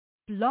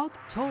Blog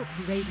Talk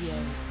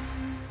Radio.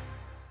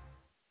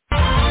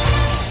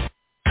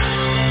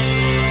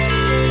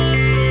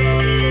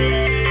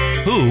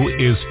 Who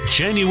is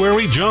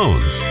January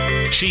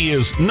Jones? She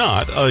is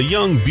not a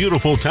young,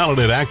 beautiful,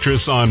 talented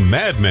actress on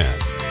Mad Men.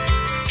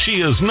 She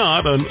is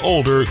not an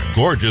older,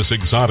 gorgeous,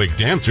 exotic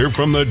dancer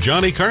from the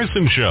Johnny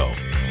Carson show.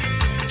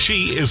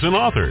 She is an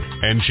author,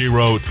 and she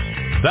wrote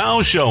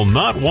Thou Shalt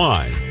Not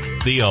Whine,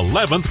 the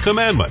 11th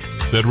Commandment,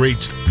 that reached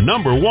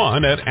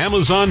 #1 at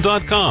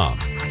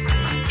Amazon.com.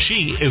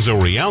 She is a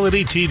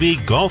reality TV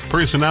golf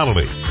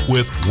personality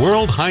with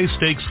World High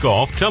Stakes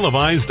Golf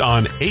televised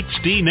on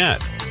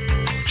HDNet.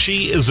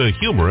 She is a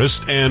humorist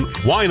and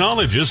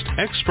winologist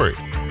expert.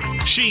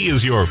 She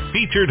is your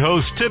featured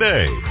host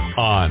today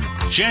on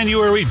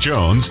January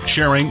Jones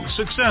Sharing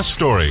Success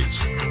Stories.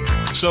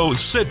 So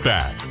sit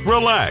back,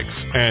 relax,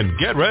 and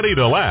get ready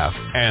to laugh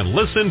and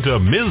listen to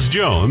Ms.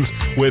 Jones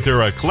with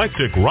her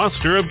eclectic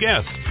roster of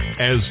guests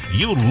as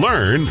you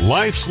learn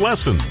life's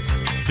lessons.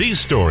 These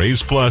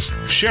stories plus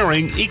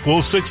sharing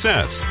equals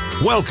success.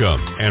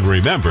 Welcome, and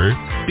remember,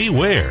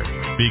 beware,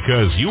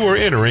 because you are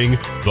entering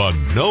the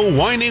no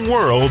whining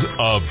world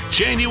of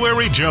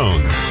January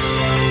Jones.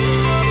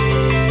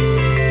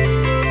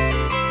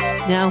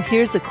 Now,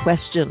 here's a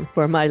question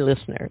for my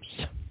listeners.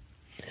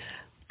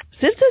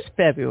 Since it's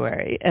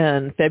February,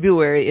 and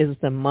February is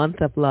the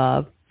month of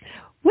love,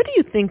 what do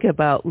you think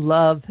about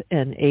love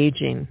and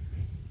aging?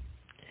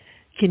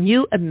 Can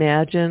you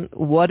imagine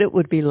what it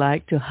would be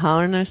like to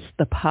harness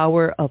the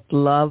power of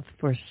love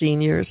for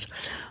seniors?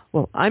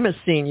 Well, I'm a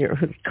senior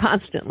who's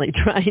constantly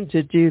trying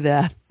to do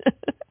that.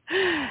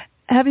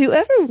 Have you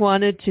ever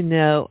wanted to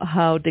know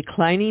how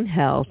declining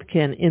health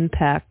can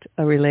impact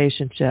a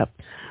relationship?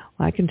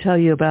 Well, I can tell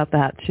you about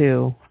that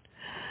too.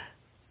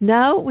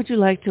 Now, would you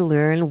like to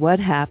learn what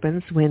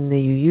happens when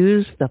you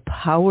use the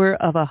power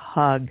of a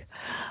hug?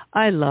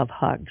 I love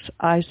hugs.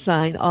 I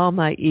sign all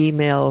my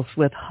emails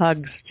with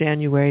Hugs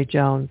January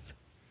Jones.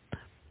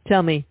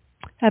 Tell me,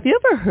 have you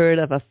ever heard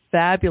of a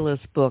fabulous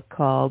book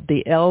called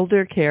The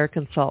Eldercare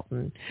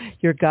Consultant,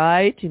 Your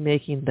Guide to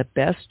Making the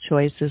Best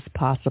Choices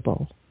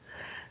Possible?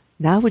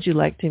 Now would you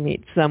like to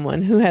meet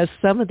someone who has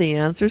some of the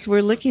answers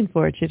we're looking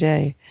for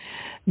today?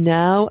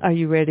 Now are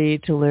you ready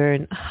to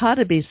learn how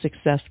to be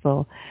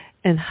successful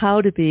and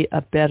how to be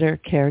a better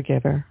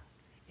caregiver?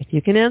 If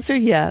you can answer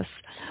yes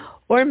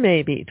or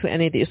maybe to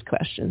any of these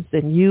questions,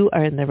 then you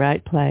are in the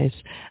right place.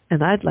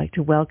 And I'd like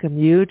to welcome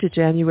you to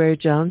January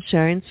Jones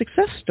Sharing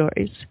Success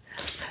Stories.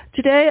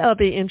 Today I'll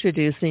be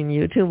introducing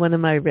you to one of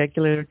my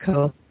regular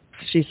co-hosts.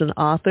 She's an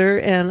author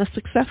and a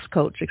success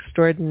coach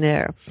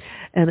extraordinaire,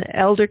 an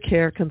elder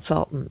care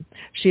consultant.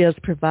 She has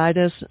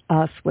provided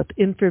us with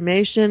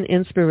information,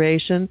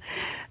 inspiration,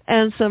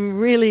 and some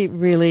really,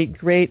 really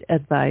great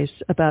advice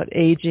about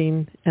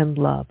aging and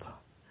love.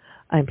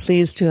 I'm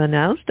pleased to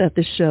announce that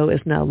this show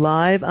is now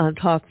live on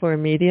Talk4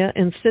 Media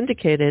and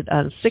syndicated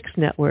on 6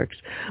 networks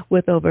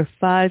with over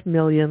 5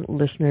 million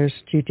listeners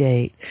to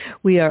date.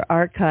 We are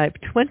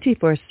archived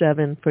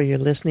 24/7 for your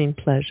listening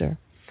pleasure.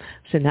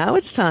 So now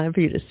it's time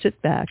for you to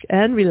sit back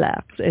and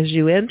relax as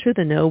you enter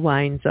the no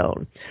wine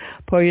zone.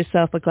 Pour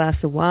yourself a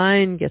glass of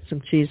wine, get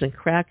some cheese and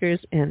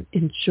crackers, and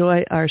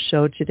enjoy our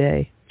show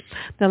today.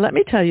 Now let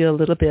me tell you a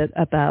little bit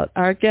about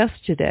our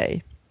guest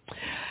today.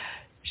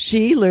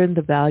 She learned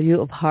the value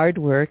of hard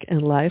work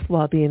and life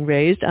while being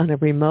raised on a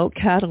remote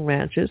cattle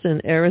ranches in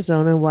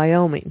Arizona and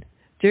Wyoming.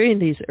 During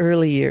these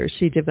early years,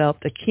 she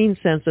developed a keen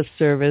sense of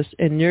service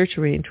and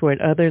nurturing toward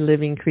other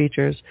living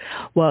creatures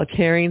while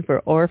caring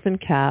for orphan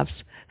calves,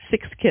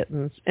 6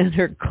 kittens, and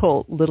her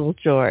colt, Little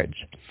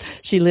George.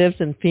 She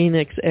lives in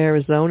Phoenix,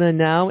 Arizona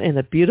now in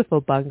a beautiful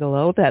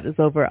bungalow that is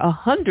over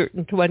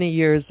 120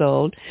 years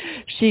old.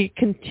 She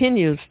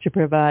continues to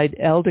provide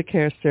elder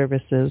care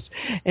services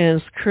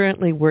and is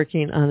currently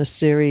working on a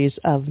series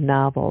of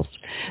novels.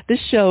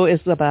 This show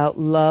is about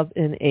love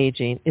and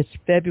aging. It's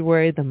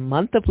February, the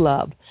month of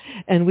love,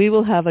 and we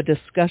will have a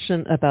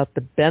discussion about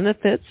the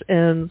benefits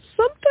and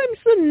sometimes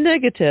the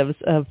negatives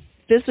of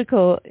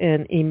physical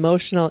and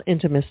emotional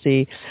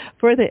intimacy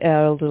for the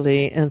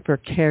elderly and for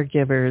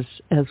caregivers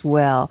as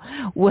well.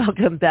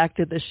 Welcome back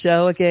to the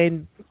show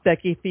again,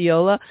 Becky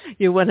Feola.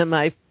 You're one of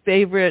my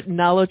favorite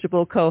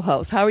knowledgeable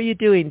co-hosts. How are you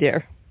doing,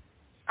 dear?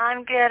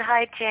 I'm good.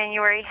 Hi,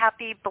 January.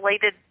 Happy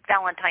belated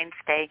Valentine's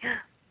Day.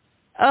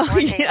 Oh,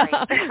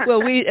 yeah.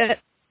 Well,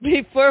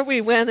 before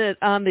we went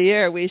on the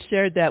air, we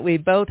shared that we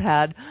both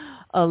had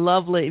a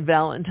lovely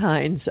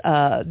Valentine's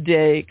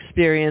Day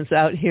experience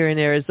out here in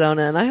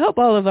Arizona, and I hope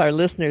all of our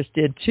listeners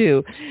did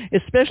too,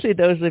 especially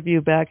those of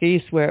you back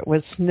east where it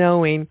was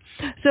snowing.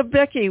 So,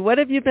 Becky, what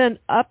have you been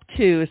up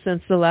to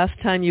since the last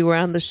time you were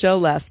on the show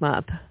last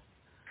month?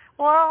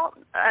 Well,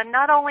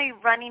 not only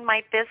running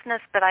my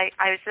business, but I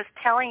was just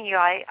telling you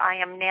I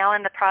am now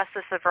in the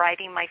process of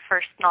writing my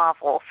first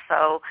novel,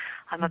 so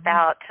I'm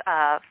about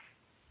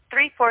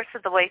 3/4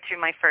 of the way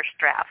through my first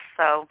draft.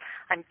 So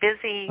I'm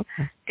busy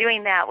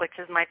doing that, which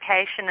is my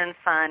passion and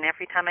fun.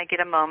 Every time I get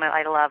a moment,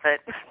 I love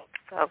it.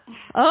 So.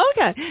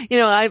 Okay.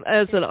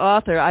 As an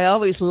author, I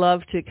always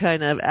love to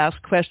kind of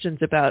ask questions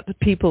about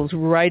people's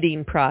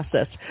writing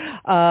process.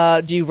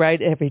 Do you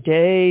write every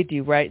day? Do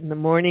you write in the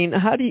morning?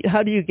 How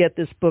do you get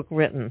this book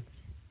written?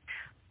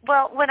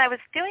 Well, when I was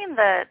doing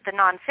the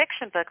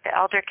nonfiction book, the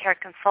Eldercare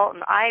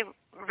Consultant, I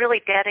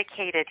really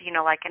dedicated,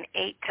 like an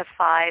 8 to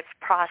 5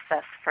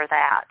 process for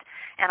that.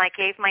 And I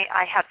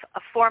have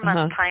a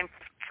 4-month time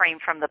frame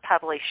from the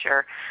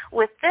publisher.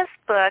 With this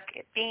book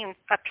being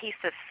a piece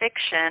of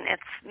fiction,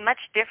 it's much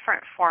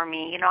different for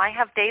me. I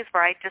have days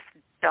where I just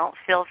don't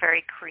feel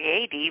very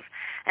creative,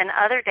 and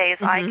other days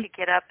I could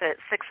get up at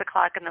 6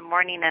 o'clock in the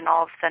morning and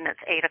all of a sudden it's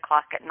 8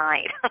 o'clock at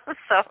night.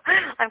 So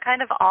I'm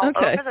kind of all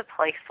over the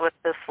place with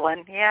this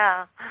one.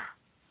 Yeah.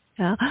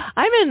 Yeah,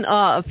 I'm in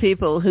awe of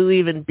people who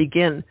even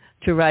begin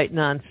to write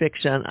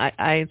nonfiction.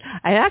 I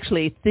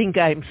actually think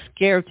I'm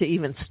scared to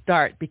even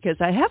start because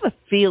I have a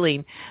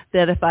feeling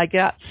that if I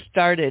got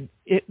started,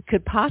 it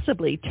could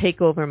possibly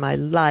take over my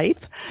life.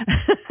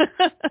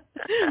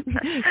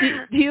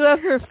 Do you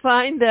ever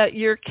find that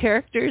your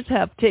characters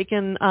have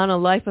taken on a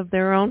life of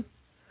their own?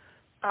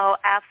 Oh,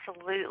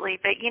 absolutely.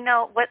 But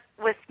what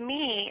with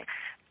me,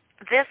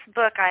 this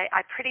book,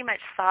 I pretty much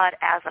saw it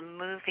as a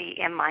movie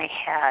in my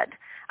head.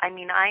 I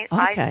mean, I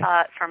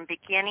saw it from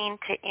beginning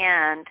to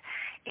end.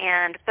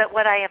 But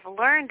what I have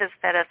learned is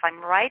that if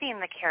I'm writing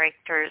the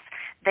characters,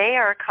 they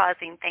are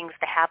causing things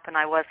to happen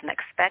I wasn't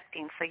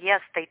expecting. So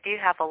yes, they do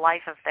have a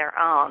life of their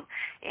own,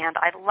 and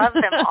I love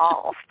them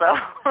all. So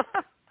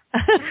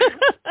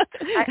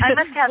I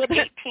must have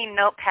 18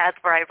 notepads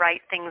where I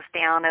write things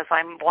down as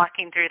I'm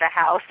walking through the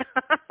house.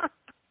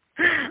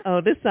 Oh,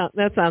 that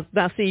sounds.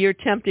 Now, see, you're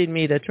tempting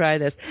me to try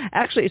this.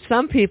 Actually,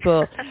 some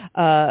people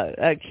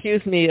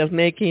accuse me of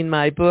making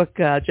my book,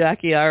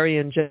 Jackie, Ari,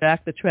 and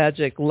Jack, the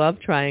Tragic Love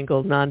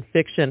Triangle,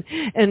 nonfiction.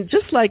 And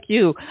just like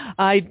you,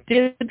 I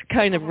did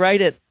kind of write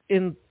it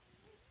in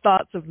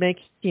thoughts of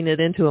making it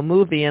into a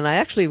movie, and I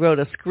actually wrote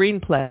a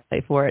screenplay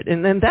for it.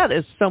 And then that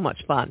is so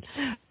much fun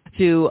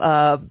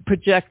to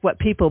project what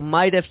people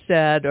might have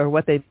said or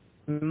what they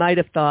might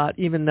have thought,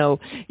 even though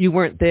you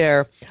weren't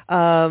there.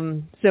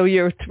 So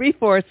you're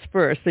 3/4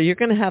 first, so you're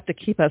going to have to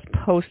keep us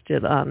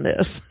posted on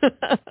this.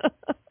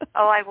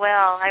 Oh, I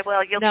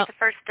will. You'll be the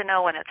first to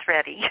know when it's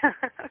ready.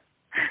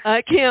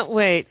 I can't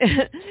wait.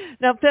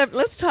 Now,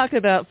 let's talk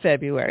about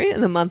February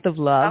and the month of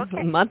love,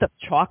 a month of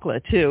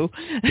chocolate, too.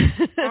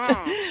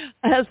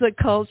 As a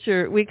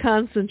culture, we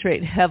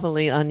concentrate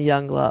heavily on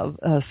young love,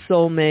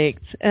 soulmates,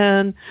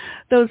 and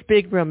those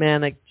big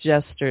romantic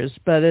gestures.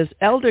 But as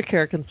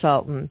Eldercare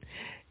Consultant,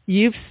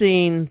 you've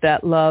seen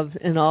that love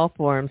in all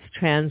forms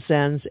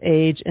transcends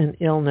age and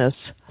illness.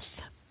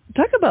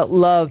 Talk about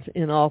love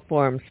in all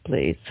forms,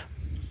 please.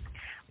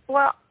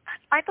 Well,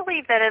 I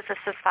believe that as a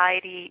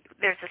society,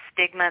 there's a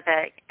stigma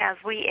that as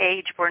we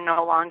age, we're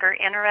no longer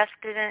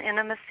interested in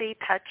intimacy,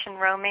 touch, and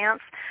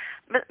romance.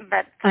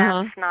 But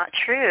that's not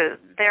true.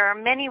 There are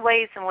many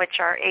ways in which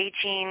our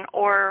aging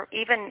or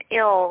even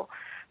ill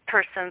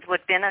persons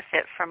would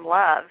benefit from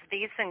love.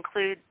 These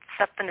include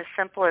something as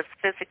simple as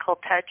physical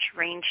touch,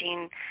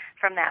 ranging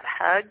from that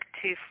hug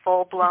to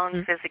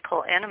full-blown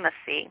physical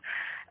intimacy,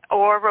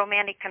 or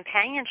romantic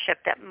companionship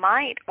that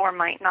might or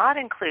might not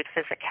include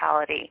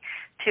physicality,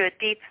 to a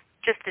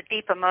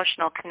deep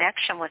emotional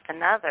connection with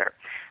another.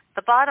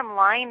 The bottom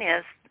line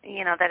is,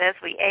 that as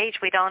we age,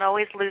 we don't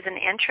always lose an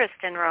interest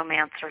in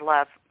romance or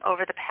love.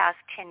 Over the past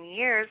 10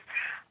 years,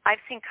 I've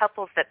seen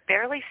couples that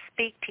barely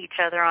speak to each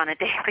other on a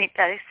daily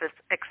basis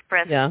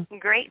express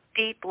great,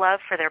 deep love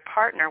for their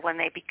partner when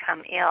they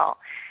become ill.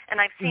 And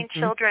I've seen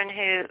children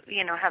who,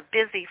 have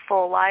busy,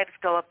 full lives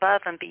go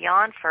above and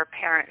beyond for a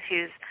parent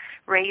who's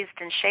raised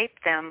and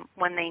shaped them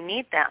when they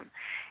need them.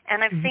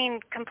 And I've seen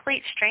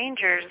complete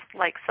strangers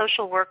like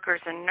social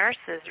workers and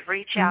nurses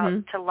reach out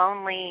to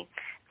lonely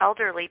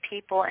elderly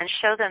people and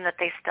show them that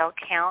they still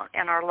count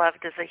and are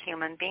loved as a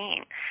human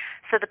being.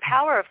 So the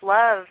power of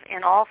love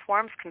in all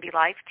forms can be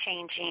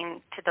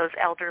life-changing to those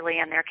elderly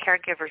and their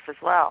caregivers as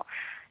well.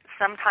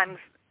 Sometimes,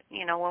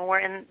 when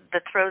we're in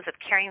the throes of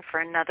caring for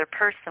another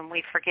person,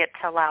 we forget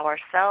to allow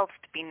ourselves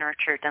to be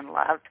nurtured and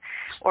loved,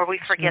 or we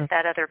forget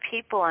that other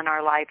people in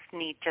our lives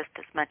need just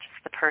as much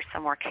as the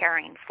person we're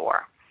caring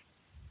for.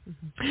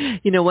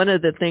 One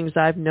of the things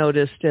I've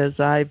noticed as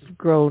I've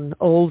grown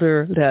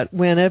older, that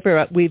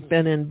whenever we've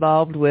been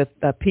involved with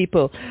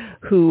people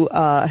who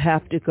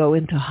have to go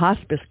into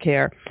hospice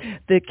care,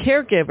 the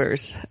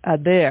caregivers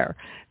there,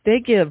 they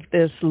give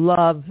this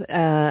love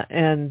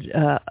and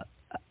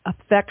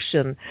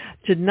affection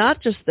to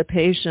not just the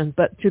patient,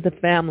 but to the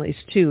families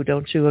too.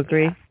 Don't you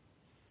agree?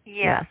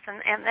 Yes,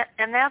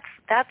 and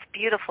that's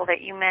beautiful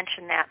that you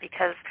mentioned that,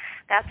 because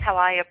that's how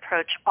I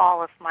approach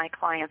all of my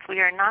clients. We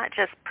are not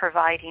just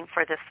providing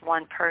for this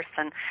one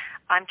person.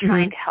 I'm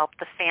trying to help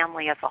the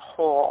family as a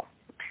whole,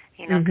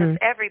 because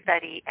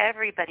everybody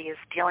is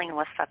dealing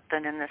with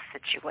something in this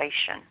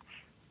situation.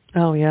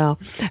 Oh, yeah.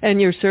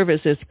 And your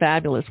service is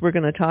fabulous. We're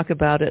going to talk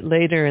about it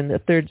later in the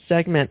third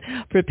segment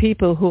for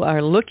people who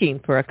are looking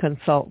for a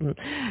consultant.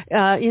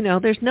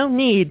 There's no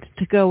need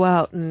to go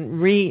out and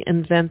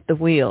reinvent the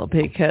wheel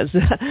because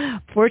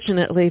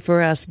fortunately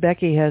for us,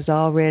 Becky has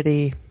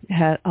already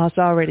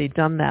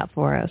done that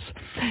for us.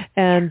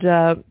 And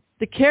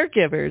the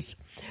caregivers,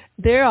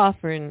 they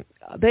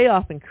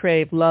often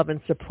crave love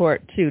and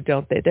support too,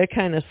 don't they? They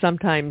kind of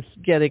sometimes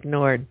get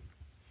ignored.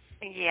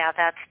 Yeah,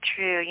 that's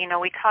true.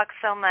 We talk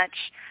so much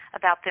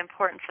about the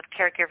importance of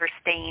caregivers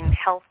staying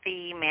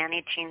healthy,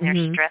 managing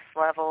their stress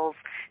levels,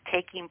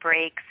 taking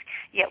breaks,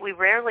 yet we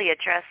rarely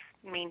address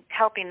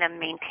helping them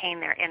maintain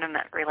their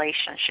intimate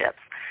relationships.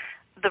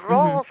 The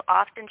roles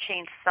often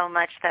change so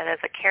much that as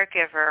a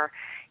caregiver,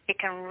 it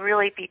can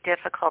really be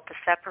difficult to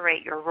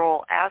separate your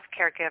role as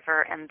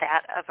caregiver and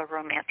that of a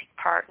romantic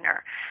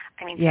partner.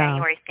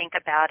 January, think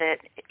about it.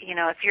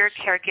 If you're a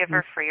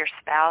caregiver for your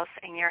spouse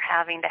and you're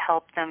having to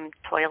help them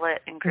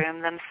toilet and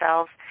groom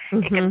themselves,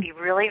 it can be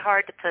really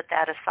hard to put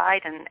that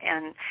aside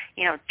and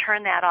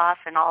turn that off,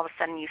 and all of a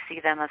sudden you see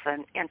them as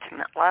an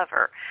intimate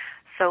lover.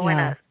 So when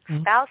a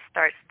spouse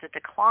starts to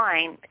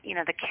decline,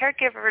 the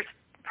caregiver's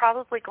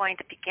probably going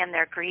to begin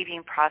their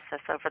grieving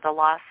process over the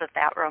loss of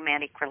that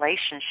romantic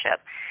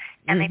relationship.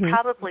 And they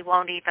probably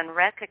won't even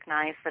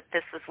recognize that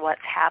this is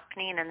what's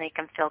happening, and they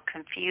can feel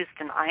confused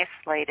and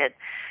isolated.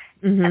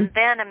 And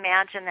then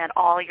imagine that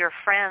all your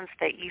friends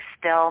that you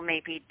still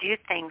maybe do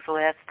things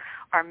with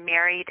are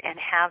married and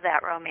have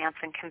that romance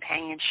and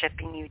companionship,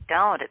 and you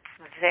don't. It's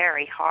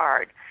very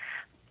hard.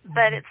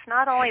 But it's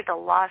not only the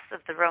loss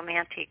of the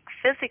romantic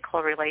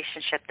physical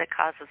relationship that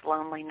causes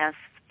loneliness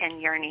and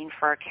yearning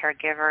for a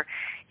caregiver.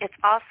 It's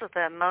also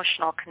the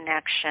emotional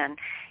connection.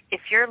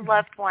 If your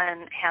loved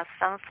one has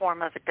some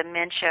form of a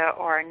dementia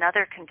or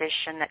another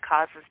condition that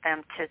causes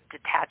them to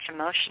detach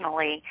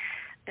emotionally,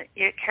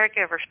 your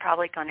caregiver is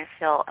probably going to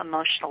feel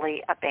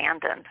emotionally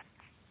abandoned.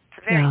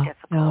 It's very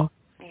difficult.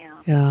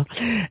 Yeah.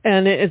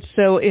 And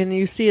and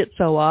you see it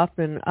so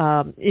often,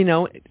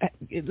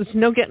 there's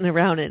no getting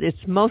around it. It's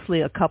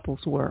mostly a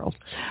couple's world,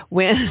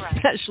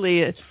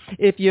 especially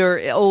if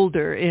you're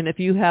older and if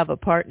you have a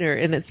partner,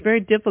 and it's very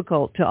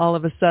difficult to all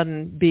of a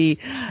sudden be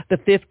the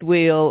fifth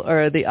wheel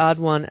or the odd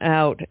one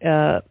out.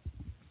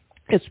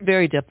 It's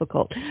very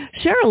difficult.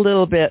 Share a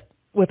little bit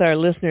with our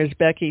listeners,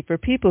 Becky, for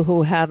people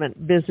who haven't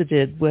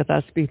visited with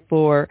us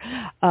before,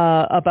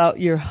 about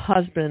your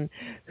husband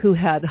who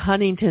had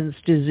Huntington's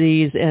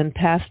disease and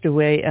passed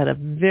away at a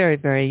very,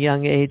 very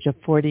young age of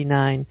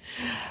 49.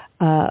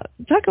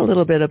 Talk a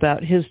little bit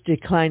about his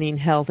declining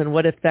health and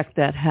what effect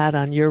that had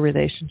on your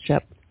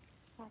relationship.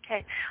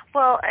 Okay.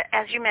 Well,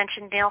 as you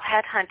mentioned, Neil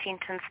had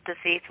Huntington's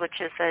disease,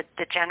 which is a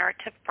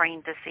degenerative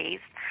brain disease.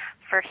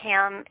 For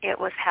him, it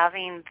was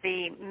having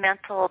the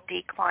mental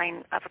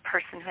decline of a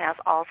person who has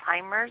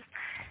Alzheimer's,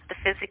 the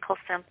physical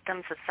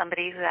symptoms of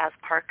somebody who has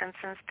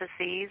Parkinson's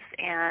disease,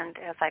 and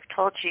as I've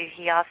told you,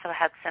 he also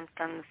had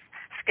symptoms,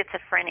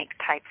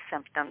 schizophrenic-type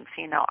symptoms,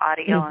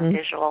 audio and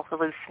visual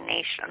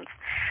hallucinations.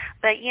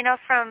 But,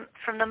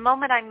 from the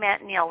moment I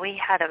met Neil, we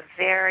had a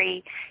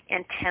very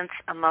intense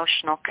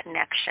emotional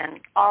connection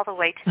all the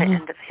way to the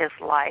end of his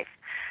life.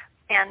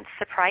 And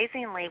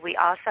surprisingly, we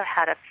also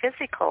had a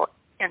physical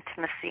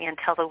intimacy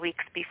until the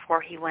weeks before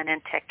he went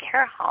into a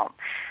care home.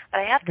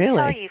 But I have to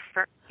tell you,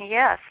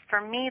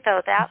 for me,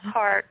 though, that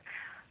part,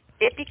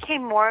 it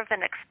became more of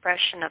an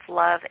expression of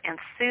love and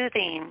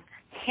soothing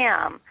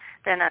him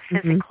than a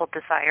physical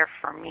desire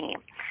for me.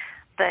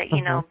 But,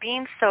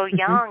 being so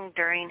young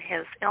during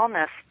his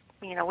illness,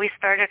 we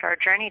started our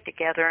journey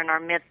together in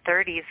our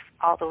mid-30s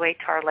all the way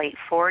to our late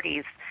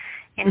 40s.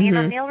 And,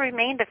 Neil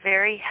remained a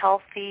very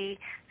healthy,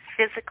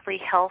 physically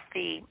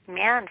healthy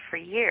man for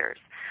years.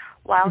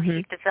 While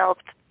he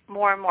developed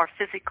more and more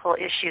physical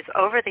issues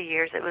over the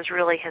years, it was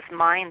really his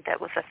mind that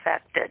was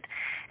affected.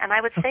 And I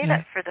would say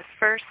that for the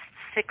first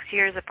 6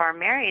 years of our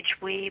marriage,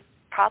 we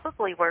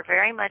probably were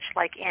very much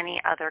like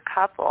any other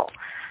couple.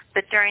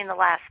 But during the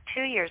last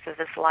 2 years of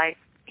his life,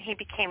 he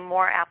became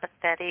more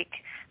apathetic,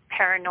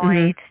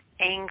 paranoid,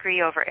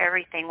 angry over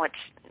everything, which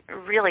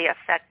really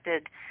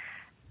affected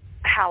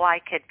how I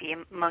could be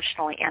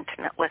emotionally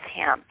intimate with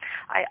him.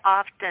 I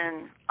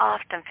often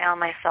found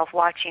myself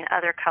watching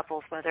other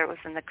couples, whether it was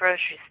in the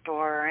grocery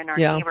store or in our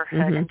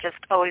neighborhood, and just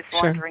always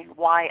wondering,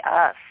 why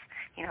us?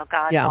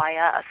 God, why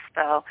us?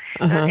 So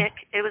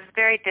it was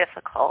very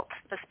difficult,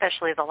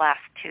 especially the last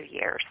 2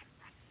 years.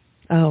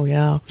 Oh,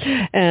 yeah.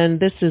 And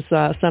this is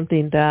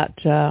something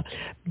that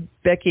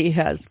Becky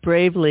has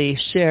bravely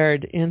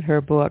shared in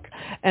her book.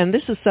 And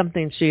this is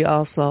something she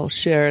also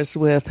shares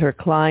with her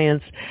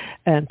clients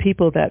and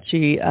people that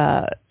she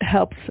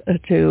helps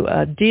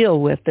to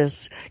deal with this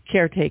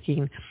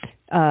caretaking,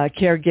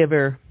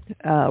 caregiver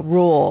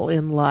role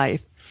in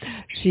life.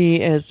 She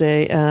is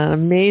an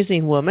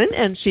amazing woman,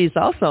 and she's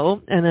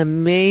also an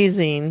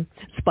amazing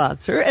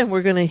sponsor. And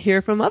we're going to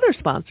hear from other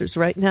sponsors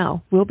right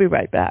now. We'll be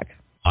right back.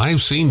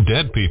 I've seen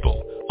dead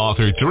people,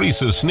 author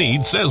Teresa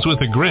Sneed says with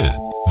a grin.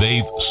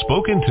 They've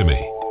spoken to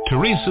me,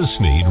 Teresa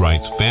Sneed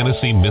writes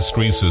fantasy,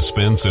 mystery,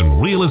 suspense,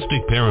 and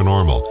realistic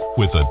paranormal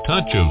with a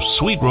touch of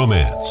sweet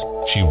romance.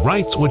 She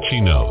writes what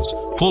she knows,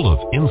 full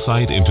of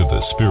insight into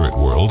the spirit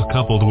world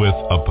coupled with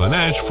a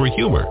panache for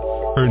humor.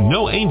 Her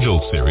No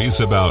Angels series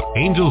about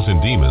angels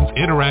and demons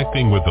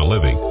interacting with the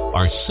living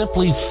are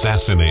simply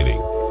fascinating.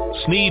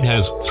 Sneed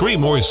has 3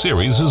 more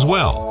series as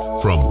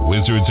well, from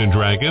Wizards and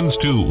Dragons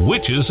to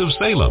Witches of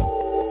Salem.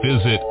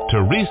 Visit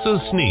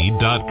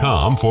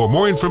teresasneed.com for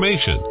more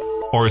information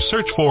or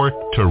search for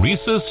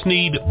Teresa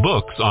Sneed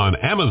Books on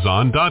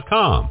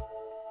Amazon.com.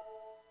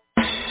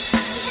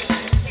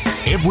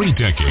 Every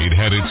decade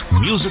had its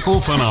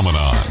musical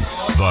phenomenon.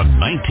 The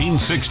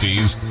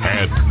 1960s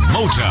had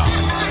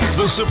Motown,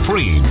 the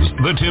Supremes,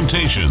 the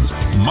Temptations,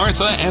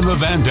 Martha and the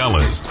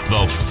Vandellas,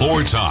 the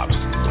Four Tops.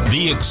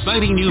 The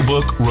exciting new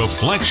book,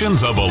 Reflections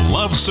of a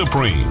Love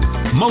Supreme,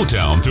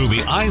 Motown Through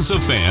the Eyes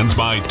of Fans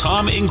by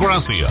Tom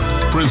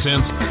Ingrassia,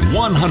 presents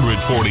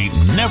 140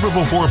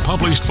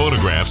 never-before-published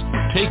photographs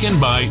taken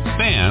by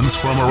fans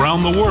from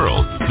around the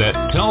world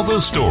that tell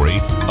the story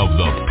of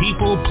the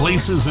people,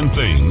 places, and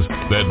things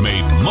that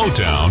made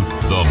Motown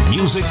the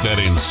music that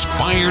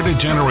inspired a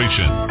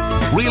generation.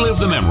 Relive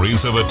the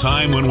memories of a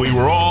time when we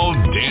were all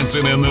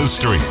dancing in the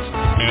streets,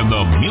 and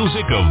the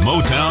music of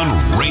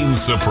Motown reigns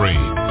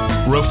supreme.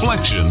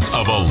 Reflections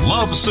of a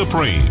Love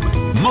Supreme,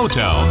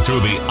 Motown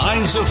Through the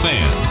Eyes of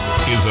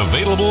Fans, is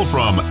available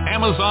from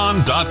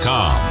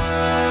Amazon.com.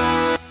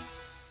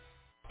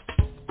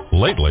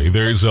 Lately,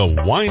 there's a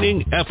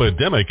whining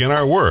epidemic in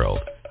our world.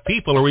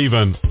 People are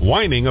even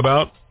whining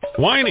about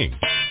whining.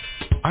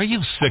 Are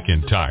you sick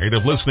and tired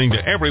of listening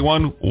to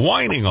everyone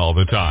whining all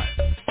the time?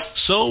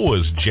 So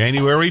was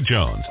January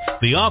Jones,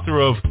 the author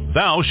of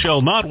Thou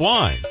Shalt Not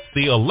Whine,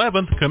 the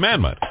 11th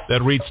commandment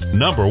that reached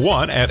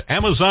 #1 at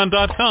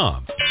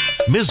Amazon.com.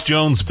 Ms.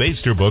 Jones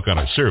based her book on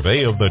a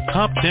survey of the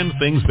top 10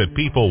 things that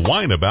people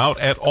whine about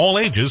at all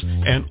ages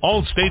and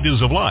all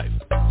stages of life.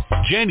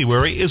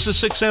 January is a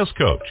success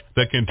coach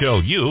that can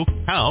tell you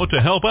how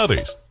to help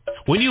others.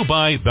 When you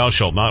buy Thou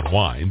Shalt Not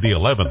Whine, the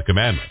 11th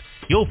commandment,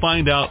 you'll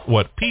find out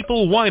what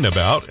people whine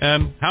about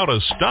and how to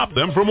stop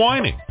them from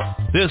whining.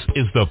 This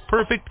is the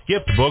perfect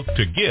gift book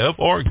to give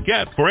or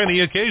get for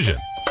any occasion.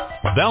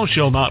 Thou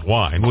Shalt Not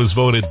Whine was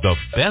voted the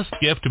best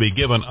gift to be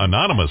given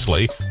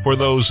anonymously for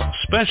those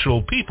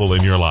special people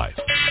in your life.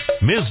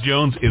 Ms.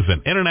 Jones is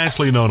an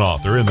internationally known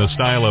author in the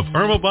style of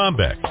Irma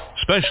Bombeck,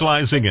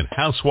 specializing in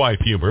housewife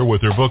humor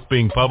with her book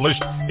being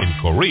published in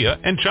Korea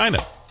and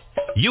China.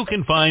 You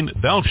can find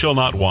Thou Shalt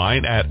Not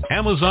Whine at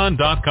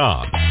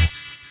Amazon.com.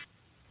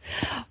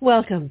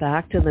 Welcome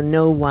back to the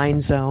No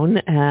Wine Zone,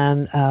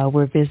 and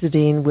we're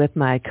visiting with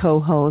my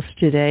co-host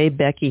today,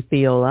 Becky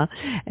Feola,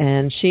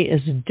 and she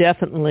is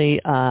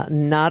definitely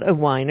not a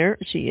whiner.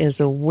 She is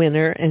a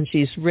winner, and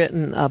she's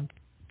written a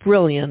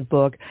brilliant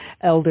book,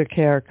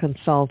 Eldercare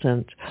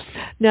Consultant.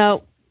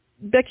 Now,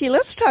 Becky,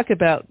 let's talk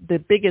about the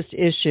biggest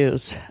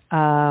issues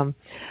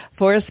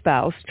for a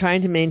spouse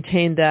trying to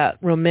maintain that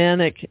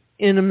romantic,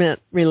 intimate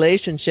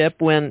relationship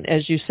when,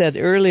 as you said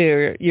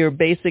earlier, you're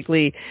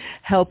basically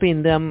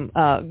helping them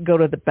go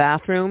to the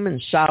bathroom and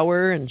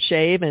shower and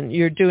shave, and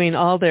you're doing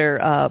all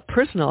their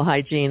personal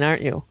hygiene,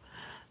 aren't you?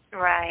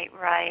 Right.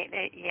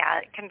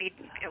 It can be,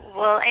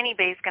 well,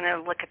 anybody's going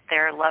to look at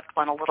their loved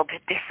one a little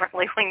bit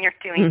differently when you're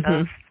doing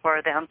those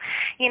for them.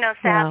 You know,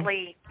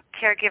 sadly,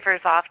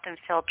 caregivers often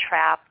feel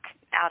trapped,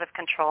 out of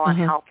control, and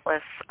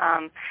helpless.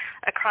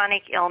 A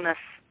chronic illness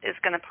is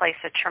going to place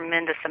a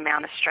tremendous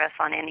amount of stress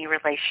on any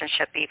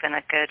relationship, even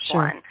a good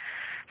one.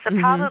 So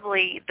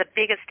probably the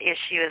biggest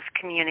issue is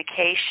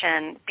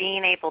communication,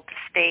 being able to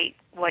state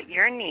what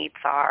your needs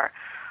are.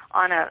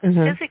 On a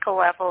physical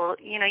level,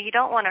 you know, you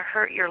don't want to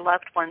hurt your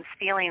loved one's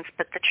feelings,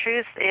 but the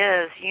truth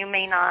is you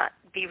may not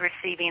be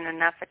receiving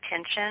enough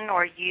attention,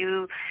 or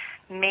you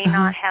may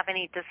not have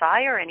any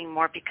desire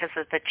anymore because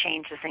of the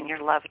changes in your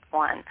loved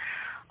one.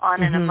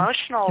 On an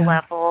emotional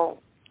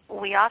level,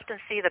 we often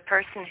see the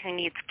person who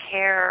needs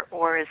care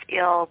or is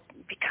ill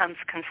becomes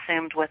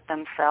consumed with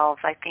themselves.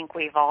 I think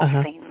we've all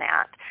seen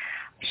that.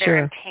 They're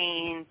in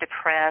pain,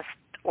 depressed,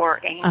 or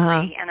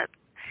angry, and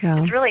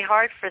it's really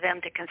hard for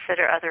them to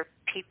consider other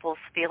people's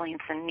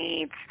feelings and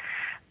needs.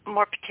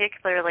 More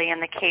particularly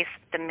in the case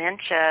of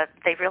dementia,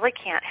 they really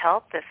can't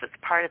help this. It's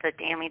part of the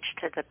damage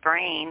to the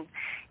brain,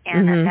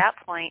 and at that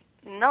point,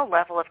 no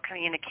level of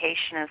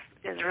communication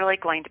is really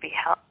going to be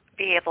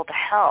able to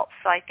help.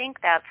 So I think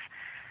that's,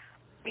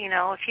 you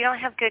know, if you don't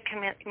have good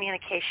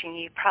communication,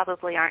 you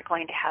probably aren't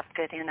going to have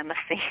good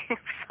intimacy.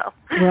 So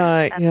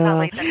that's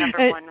probably the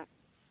number one.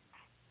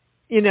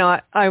 You know,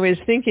 I was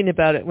thinking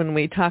about it when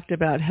we talked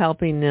about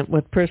helping them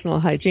with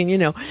personal hygiene. You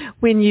know,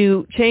 when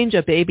you change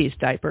a baby's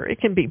diaper, it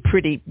can be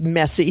pretty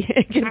messy.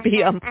 It can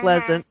be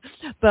unpleasant.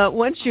 But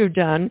once you're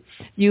done,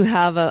 you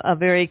have a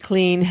very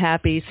clean,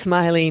 happy,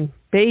 smiling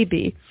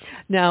baby.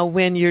 Now,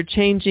 when you're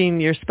changing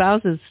your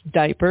spouse's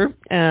diaper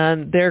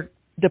and they're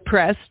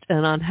depressed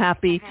and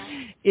unhappy,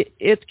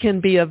 it can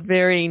be a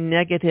very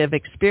negative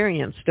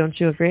experience. Don't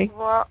you agree?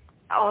 Well,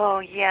 Oh,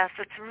 yes.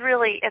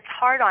 It's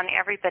hard on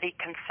everybody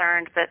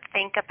concerned, but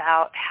think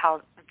about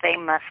how they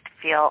must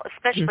feel,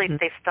 especially if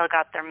they've still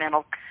got their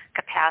mental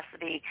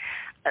capacity.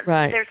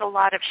 Right. There's a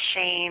lot of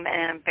shame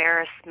and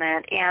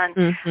embarrassment,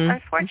 and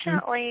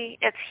unfortunately,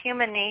 it's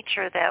human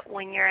nature that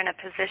when you're in a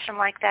position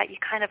like that, you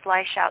kind of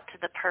lash out to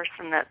the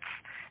person that's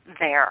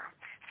there.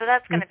 So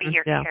that's going to be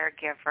your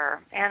caregiver,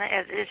 and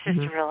it's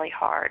just really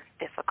hard,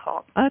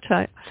 difficult. I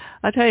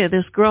tell you,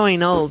 this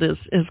growing old is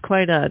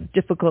quite a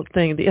difficult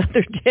thing. The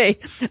other day,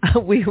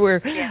 we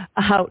were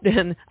out,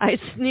 and I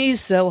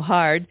sneezed so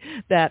hard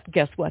that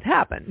guess what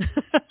happened?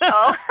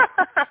 Oh.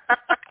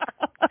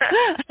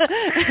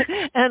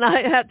 And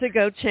I had to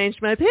go change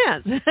my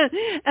pants.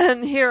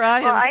 And here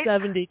I am,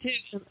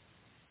 72.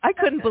 I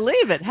couldn't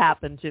believe it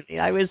happened to me.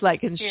 I was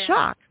like in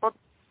shock. Well,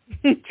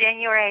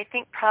 January, I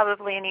think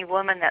probably any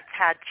woman that's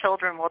had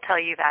children will tell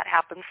you that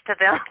happens to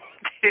them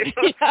too.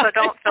 So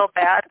don't feel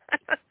bad.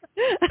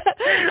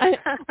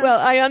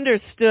 I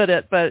understood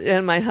it,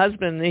 and my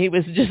husband, he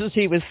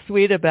was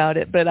sweet about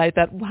it, but I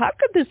thought, how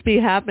could this be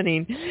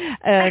happening?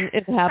 And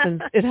it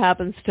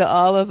happens to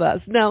all of us.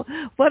 Now,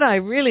 what I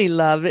really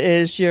love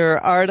is your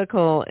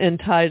article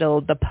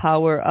entitled "The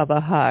Power of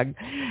a Hug."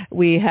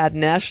 We had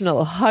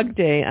National Hug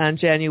Day on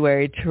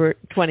January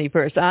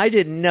 21st. I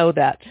didn't know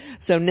that.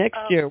 So next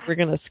year we're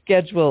going to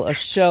schedule a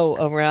show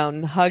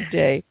around Hug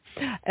Day.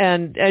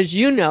 And as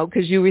you know,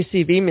 because you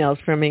receive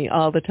emails from me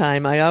all the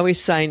time, I always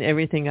sign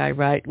everything I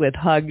write with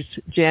Hugs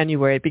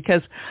January,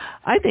 because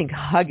I think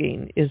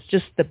hugging is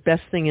just the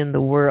best thing in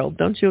the world.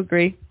 Don't you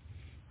agree?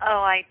 Oh,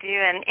 I do.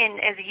 And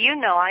as you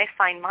know, I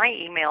find my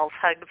emails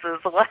hugs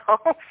as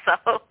well.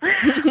 So,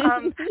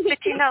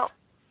 but you know,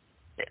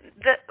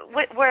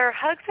 where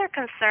hugs are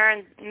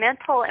concerned,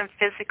 mental and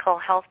physical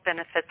health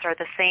benefits are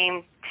the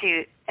same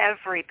to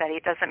everybody.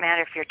 It doesn't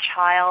matter if you're a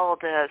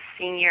child, a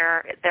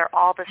senior, they're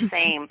all the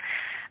same.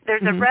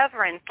 There's a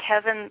Reverend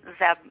Kevin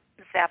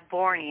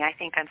Zaborny, I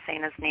think I'm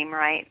saying his name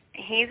right.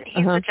 He's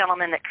the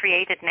gentleman that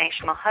created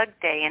National Hug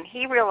Day, and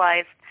he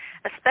realized,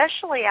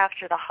 especially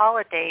after the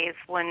holidays,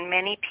 when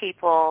many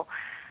people,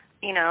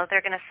 you know,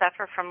 they're going to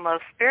suffer from low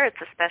spirits,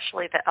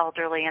 especially the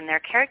elderly and their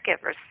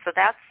caregivers. So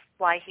that's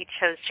why he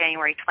chose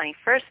January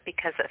 21st,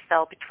 because it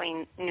fell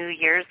between New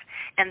Year's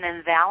and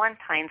then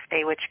Valentine's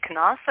Day, which can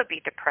also be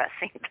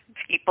depressing to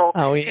people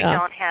who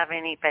don't have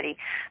anybody.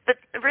 But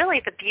really,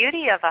 the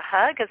beauty of a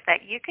hug is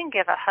that you can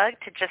give a hug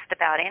to just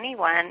about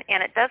anyone,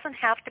 and it doesn't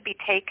have to be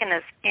taken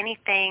as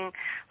anything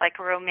like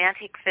a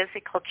romantic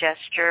physical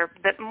gesture,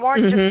 but more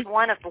just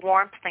one of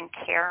warmth and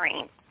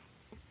caring.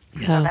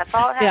 Yeah. So that's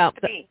all it has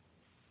to be.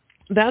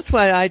 That's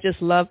why I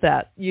just love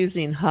that,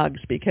 using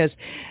hugs, because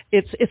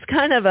it's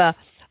kind of a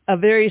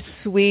very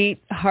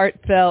sweet,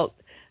 heartfelt,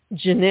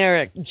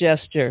 generic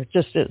gesture,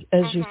 just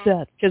as you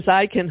said, because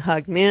I can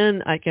hug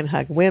men, I can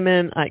hug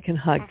women, I can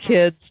hug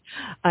kids,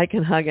 I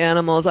can hug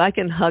animals, I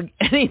can hug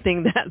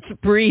anything that's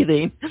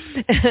breathing,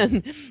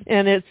 and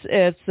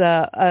it's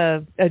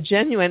a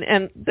genuine,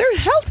 and there are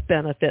health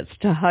benefits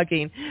to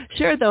hugging.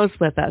 Share those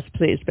with us,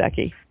 please,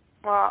 Becky.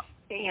 Well,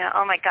 you know,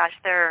 oh my gosh,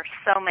 there are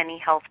so many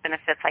health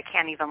benefits. I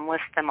can't even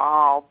list them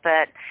all.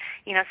 But,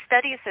 you know,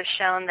 studies have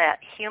shown that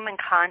human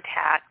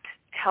contact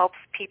helps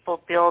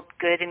people build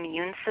good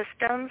immune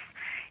systems.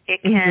 It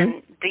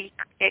can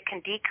it can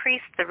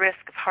decrease the risk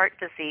of heart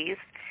disease.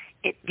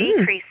 It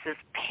decreases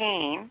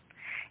pain.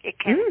 It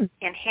can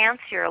enhance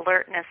your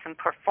alertness and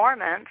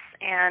performance,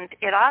 and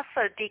it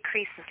also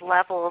decreases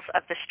levels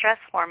of the stress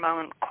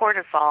hormone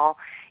cortisol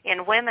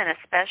in women,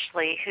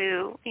 especially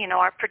who, you know,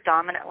 are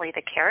predominantly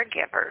the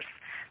caregivers.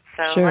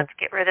 So let's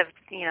get rid of,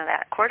 you know,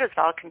 that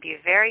cortisol can be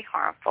very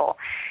harmful.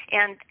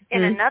 And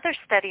in another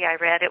study I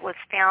read, it was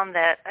found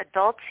that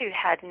adults who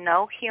had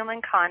no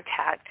human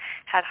contact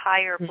had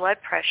higher blood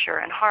pressure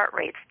and heart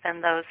rates than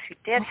those who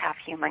did have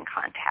human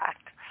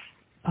contact.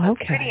 So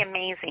it's pretty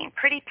amazing,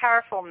 pretty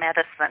powerful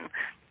medicine.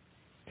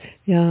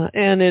 Yeah,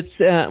 and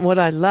it's what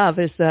I love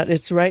is that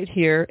it's right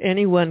here.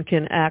 Anyone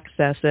can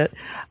access it,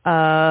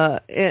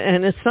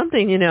 and it's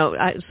something, you know,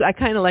 I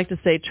kind of like to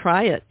say,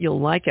 try it, you'll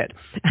like it.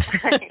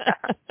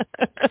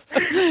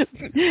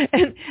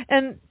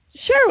 and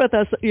share with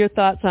us your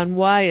thoughts on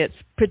why it's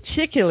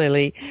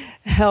particularly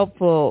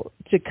helpful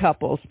to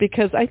couples,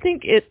 because I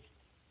think it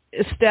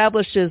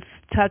establishes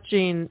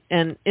touching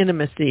and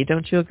intimacy.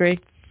 Don't you agree?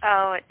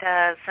 Oh, it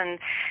does. And,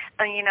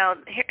 you know,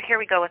 here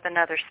we go with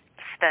another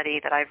study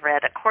that I've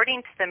read.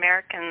 According to the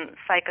American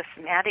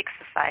Psychosomatic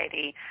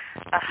Society,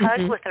 a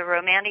hug with a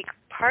romantic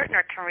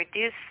partner can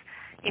reduce,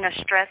 you know,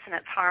 stress and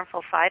its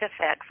harmful side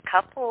effects.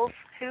 Couples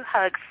who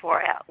hug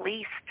for at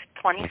least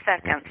 20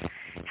 seconds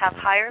have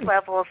higher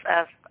levels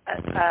of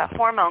a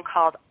hormone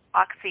called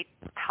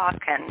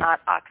oxytocin,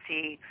 not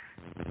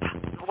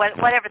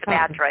whatever the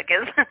bad drug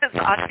is. It's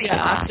oxytocin.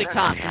 Yeah,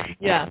 oxytocin.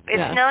 Yeah.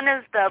 It's known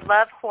as the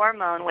love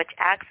hormone, which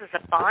acts as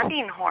a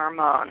bonding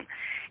hormone.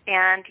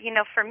 And,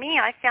 for me,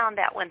 I found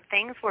that when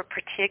things were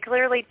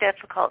particularly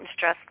difficult and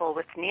stressful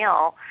with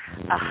Neil,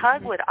 a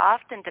hug would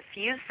often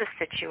diffuse the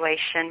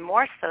situation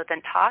more so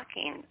than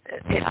talking.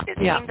 It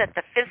seemed that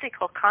the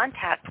physical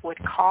contact would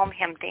calm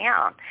him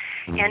down.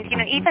 And,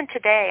 even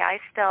today, I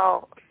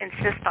still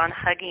insist on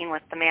hugging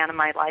with the man of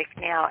my life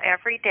now.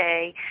 Every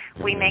day,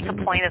 we make a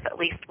point of at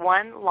least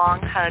one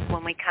long hug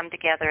when we come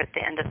together at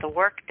the end of the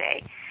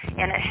workday.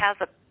 And it has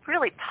a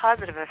really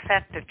positive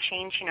effect of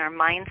changing our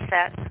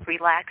mindset,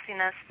 relaxing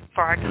us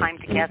for our time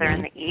together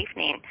in the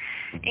evening.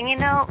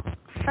 And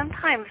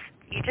sometimes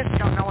you just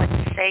don't know what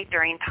to say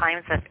during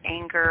times of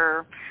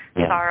anger,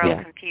 sorrow,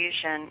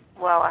 confusion.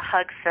 Well, a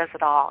hug says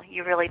it all.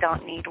 You really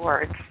don't need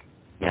words.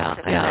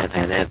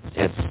 And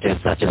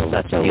it's such a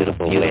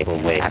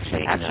beautiful way.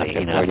 Actually,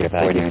 after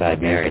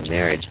 45 marriage,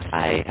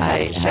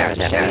 I share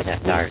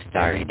that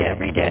start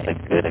every day. A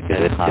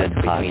good hug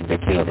between the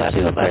two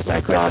of us.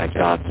 Our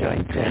dog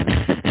joins in.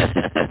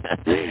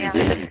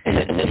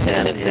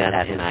 And then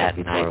at night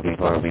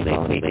before we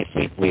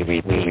sleep, we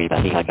repeat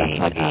the hugging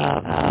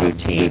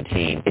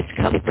routine. It's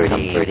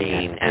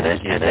comforting, and as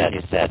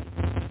you said,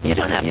 you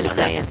don't have to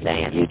say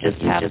it. You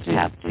just have to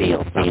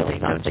feel something.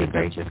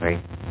 Don't you agree?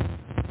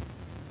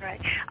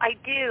 I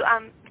do.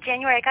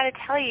 January, I got to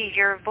tell you,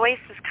 your voice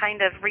is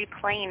kind of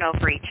replaying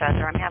over each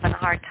other. I'm having a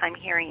hard time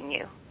hearing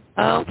you.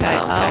 Okay.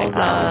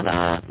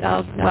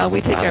 While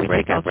we take our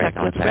break, I'll check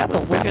with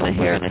Rebel. We're going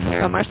to hear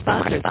from our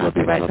sponsors. We'll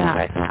be right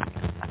back.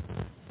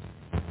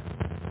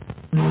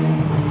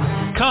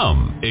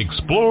 Come,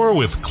 explore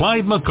with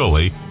Clyde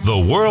McCulley the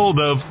world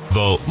of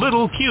the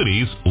Little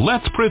Cuties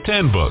Let's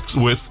Pretend books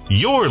with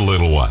your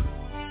little one.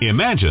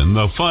 Imagine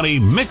the funny,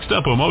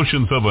 mixed-up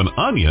emotions of an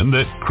onion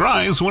that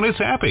cries when it's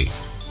happy,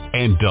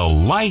 and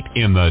delight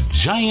in the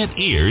giant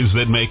ears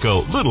that make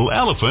a little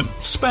elephant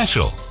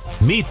special.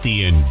 Meet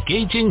the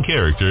engaging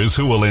characters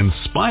who will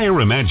inspire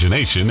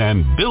imagination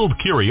and build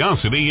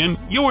curiosity in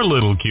your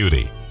little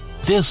cutie.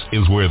 This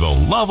is where the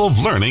love of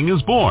learning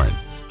is born.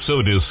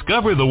 So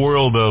discover the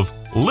world of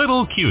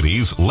Little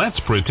Cuties Let's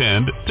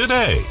Pretend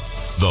today.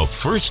 The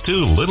first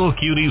two Little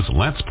Cuties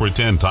Let's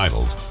Pretend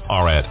titles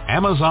are at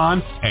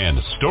Amazon and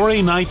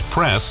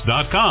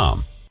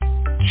StoryNightPress.com.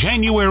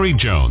 January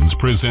Jones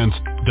presents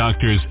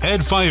Drs.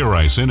 Ed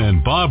Fireisen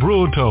and Bob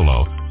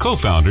Ruotolo,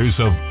 co-founders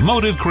of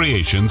Motive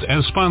Creations,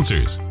 as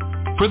sponsors.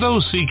 For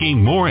those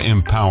seeking more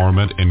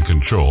empowerment and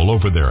control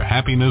over their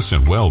happiness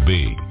and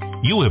well-being,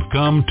 you have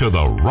come to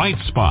the right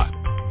spot.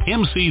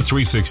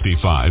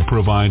 MC365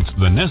 provides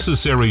the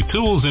necessary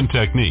tools and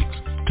techniques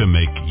to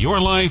make your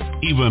life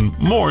even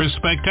more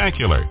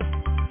spectacular.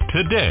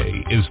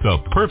 Today is the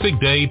perfect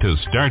day to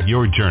start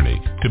your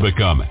journey to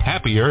become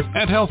happier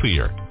and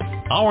healthier.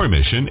 Our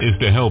mission is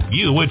to help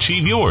you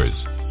achieve yours.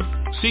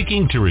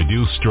 Seeking to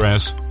reduce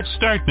stress?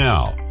 Start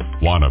now.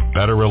 Want a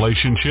better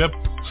relationship?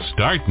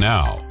 Start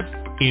now.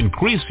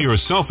 Increase your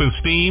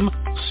self-esteem?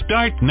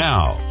 Start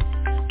now.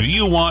 Do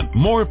you want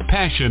more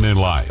passion in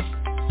life?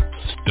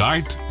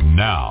 Start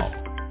now.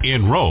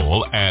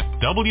 Enroll at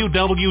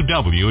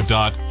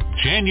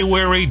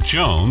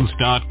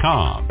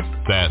www.januaryjones.com.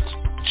 That's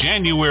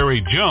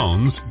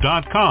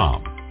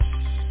januaryjones.com.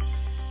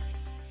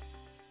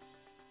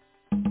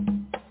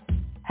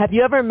 Have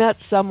you ever met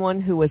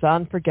someone who was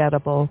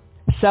unforgettable?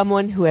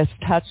 Someone who has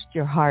touched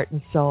your heart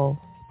and soul?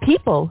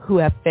 People who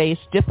have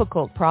faced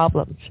difficult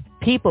problems?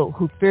 People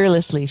who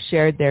fearlessly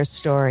shared their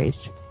stories?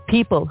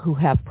 People who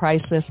have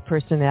priceless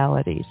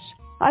personalities?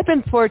 I've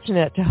been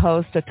fortunate to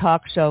host a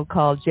talk show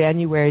called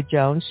January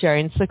Jones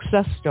Sharing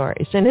Success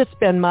Stories, and it's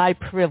been my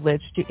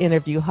privilege to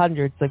interview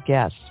hundreds of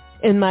guests.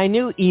 In my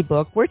new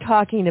ebook, we're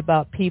talking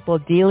about people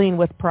dealing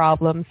with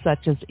problems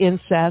such as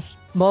incest,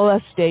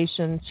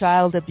 molestation,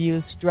 child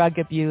abuse, drug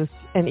abuse,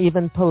 and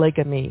even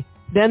polygamy.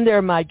 Then there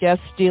are my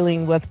guests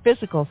dealing with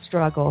physical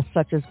struggles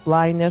such as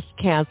blindness,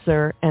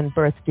 cancer, and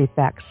birth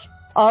defects.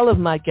 All of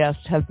my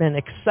guests have been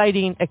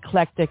exciting,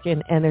 eclectic,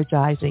 and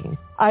energizing.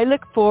 I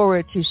look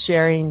forward to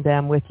sharing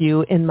them with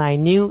you in my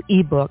new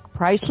ebook,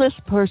 Priceless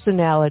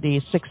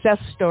Personalities, Success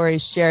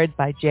Stories Shared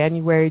by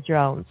January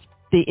Jones.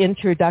 The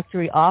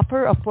introductory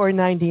offer of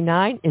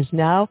 $4.99 is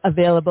now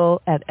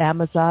available at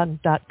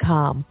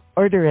Amazon.com.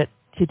 Order it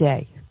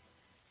today.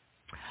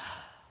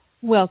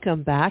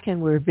 Welcome back, and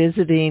we're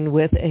visiting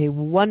with a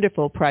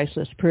wonderful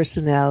priceless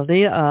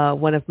personality,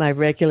 one of my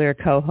regular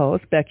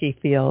co-hosts, Becky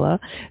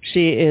Feola.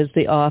 She is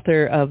the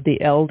author of the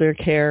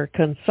Eldercare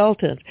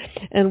Consultant,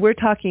 and we're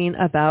talking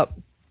about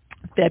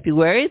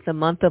February, the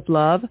month of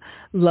love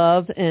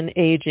and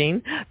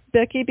aging.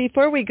 Becky,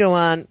 before we go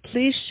on,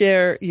 please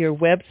share your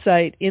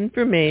website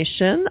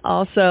information,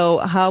 also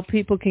how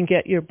people can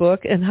get your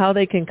book and how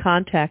they can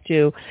contact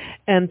you.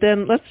 And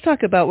then let's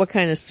talk about what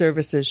kind of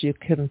services you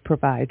can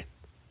provide.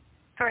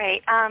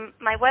 Great.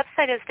 My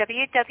website is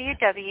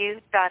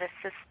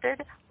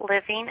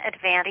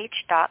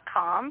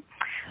www.assistedlivingadvantage.com.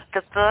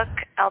 The book,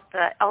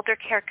 The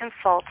Eldercare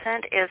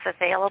Consultant, is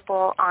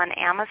available on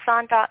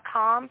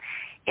Amazon.com.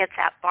 It's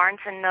at Barnes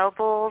 &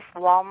 Noble's,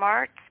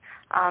 Walmart,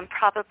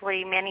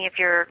 probably many of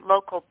your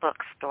local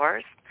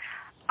bookstores.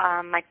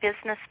 My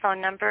business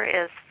phone number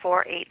is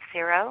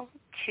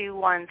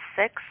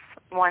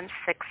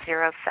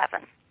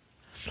 480-216-1607.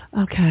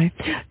 Okay.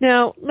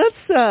 Now, let's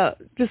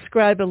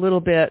describe a little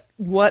bit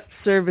what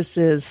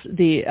services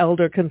the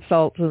elder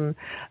consultant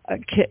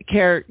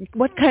care,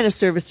 what kind of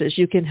services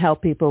you can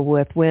help people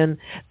with when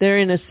they're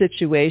in a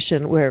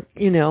situation where,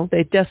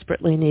 they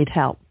desperately need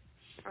help.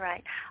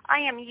 Right. I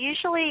am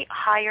usually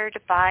hired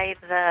by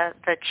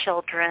the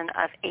children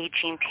of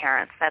aging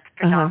parents. That's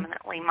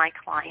predominantly my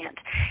client.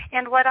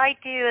 And what I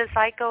do is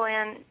I go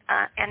in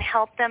and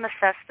help them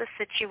assess the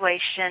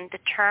situation,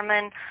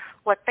 determine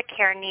what the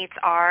care needs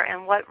are,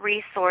 and what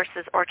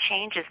resources or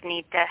changes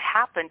need to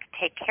happen to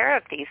take care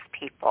of these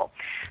people.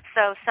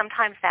 So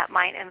sometimes that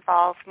might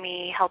involve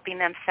me helping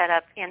them set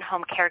up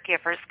in-home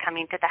caregivers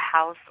coming to the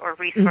house or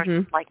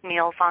resources like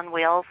Meals on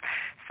Wheels.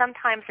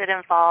 Sometimes it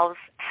involves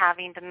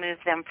having to move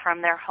them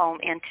from their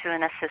home into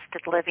an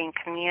assisted living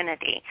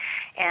community.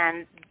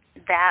 And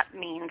that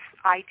means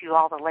I do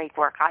all the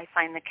legwork. I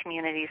find the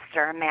communities that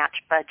are a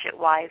match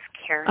budget-wise,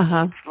 care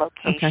needs,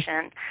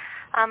 location. Okay.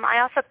 I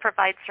also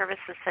provide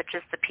services such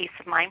as the Peace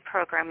of Mind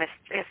program.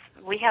 If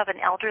we have an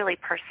elderly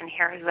person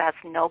here who has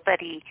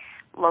nobody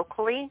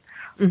locally,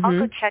 I'll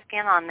go check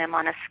in on them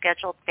on a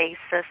scheduled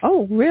basis.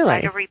 Oh, really?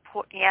 Write a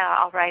report. Yeah,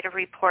 I'll write a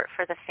report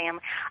for the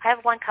family. I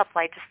have one couple,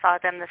 I just saw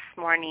them this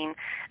morning.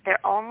 Their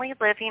only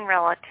living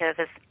relative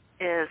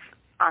is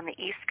on the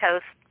East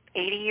Coast,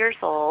 80 years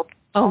old,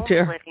 only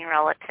living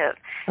relative.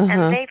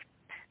 And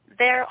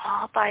they're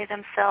all by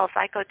themselves.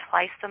 I go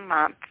twice a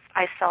month.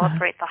 I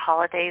celebrate the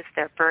holidays,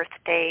 their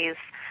birthdays,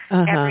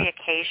 every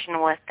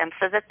occasion with them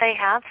so that they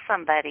have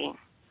somebody,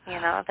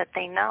 that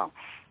they know.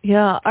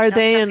 Yeah. Are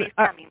they in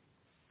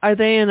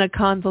a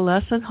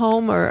convalescent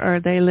home or are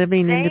they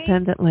living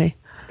independently?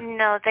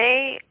 No,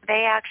 they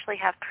actually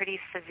have pretty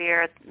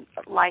severe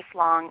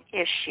lifelong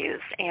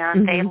issues,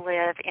 and they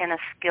live in a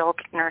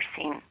skilled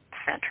nursing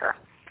center.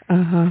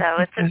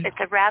 So it's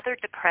a rather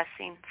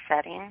depressing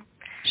setting.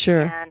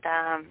 Sure. And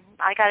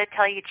I got to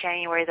tell you,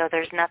 January, though,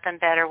 there's nothing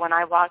better when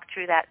I walk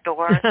through that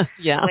door. The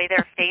way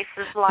their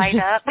faces light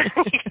up.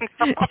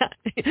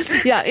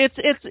 Yeah,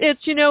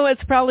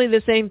 it's probably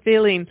the same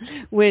feeling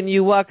when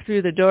you walk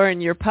through the door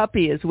and your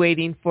puppy is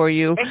waiting for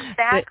you.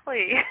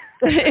 Exactly.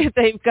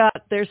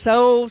 They're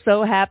so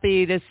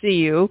happy to see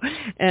you,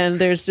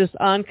 and there's just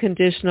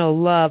unconditional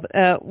love.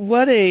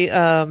 What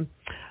a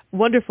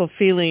wonderful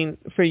feeling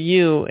for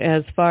you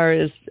as far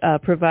as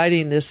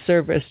providing this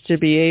service to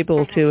be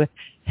able to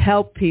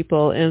help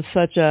people in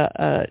such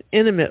a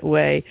intimate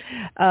way.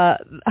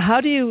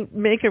 How do you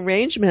make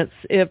arrangements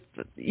if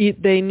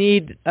they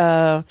need?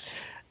 Do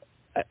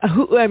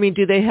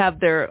they have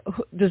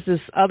does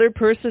this other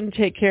person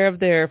take care of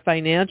their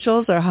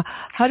financials, or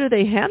how do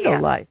they handle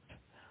life?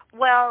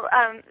 Well,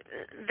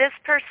 this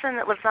person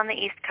that lives on the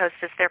East Coast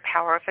is their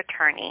power of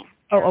attorney.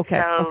 Oh,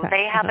 okay. So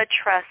they have a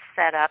trust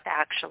set up,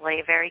 actually,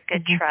 a very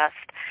good trust.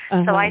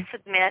 So I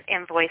submit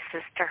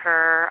invoices to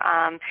her.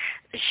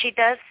 She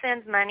does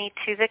send money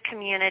to the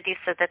community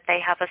so that they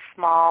have a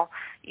small,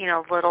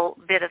 little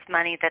bit of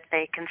money that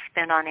they can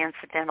spend on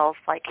incidentals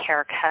like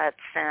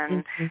haircuts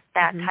and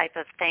that type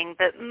of thing.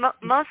 But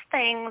most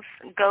things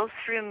go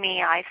through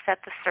me. I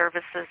set the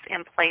services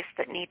in place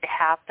that need to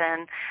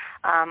happen.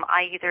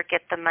 I either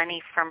get the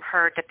money from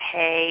her to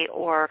pay,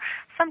 or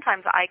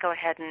sometimes I go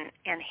ahead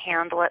and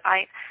handle it. I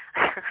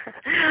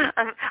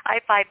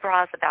buy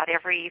bras about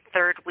every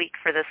third week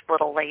for this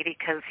little lady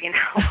because, in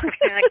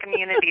the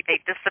community they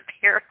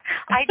disappear.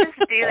 I just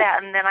do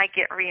that, and then I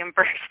get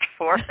reimbursed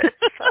for it.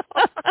 So.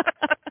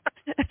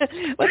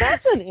 Well,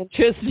 that's an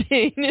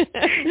interesting.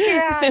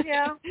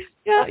 Yeah.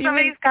 Well,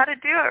 somebody's got to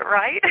do it,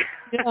 right?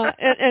 Yeah,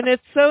 and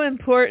it's so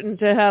important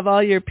to have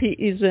all your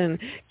P's and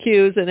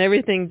Q's and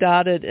everything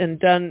dotted and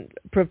done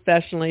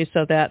professionally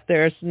so that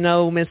there's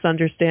no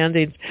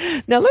misunderstandings.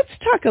 Now, let's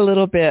talk a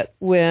little bit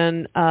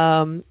when,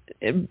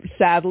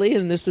 sadly,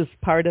 and this is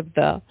part of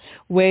the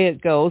way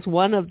it goes,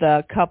 one of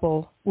the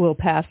couple will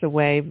pass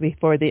away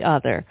before the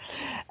other.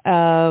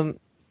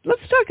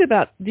 Let's talk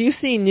about, do you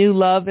see new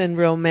love and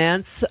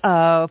romance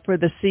for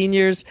the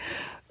seniors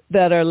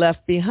that are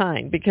left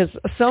behind? Because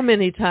so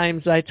many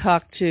times I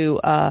talk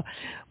to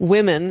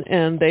women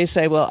and they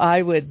say, well,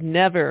 I would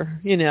never,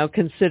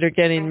 consider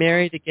getting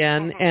married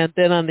again. And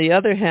then on the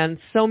other hand,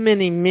 so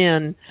many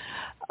men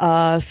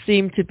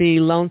seem to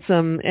be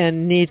lonesome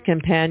and need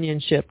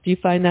companionship. Do you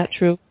find that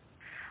true?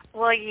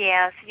 Well,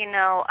 yes,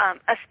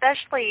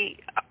 especially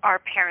our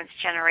parents'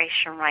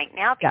 generation right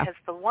now, because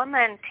the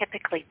woman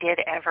typically did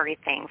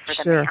everything for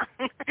the man,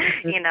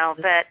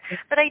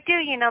 but I do,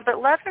 but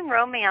love and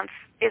romance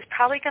is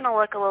probably going to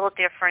look a little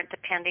different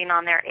depending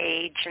on their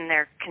age and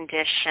their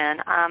condition.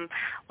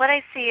 What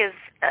I see is,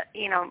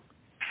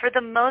 for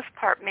the most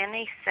part,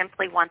 many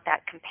simply want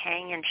that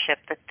companionship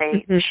that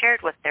they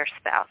shared with their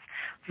spouse.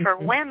 For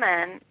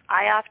women,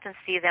 I often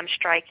see them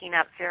striking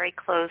up very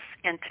close,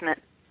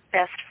 intimate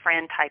best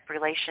friend type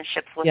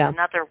relationships with Yeah.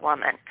 another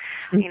woman.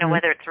 You know,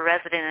 whether it's a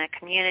resident in a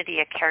community,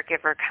 a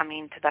caregiver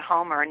coming to the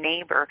home, or a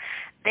neighbor,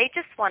 they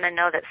just want to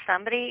know that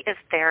somebody is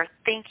there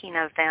thinking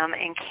of them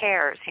and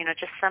cares, you know,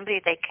 just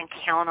somebody they can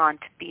count on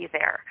to be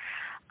there.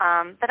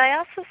 But I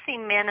also see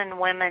men and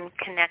women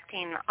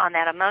connecting on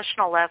that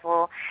emotional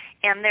level,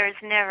 and there's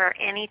never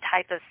any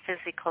type of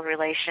physical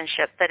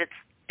relationship, but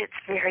it's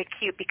very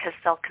cute because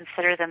they'll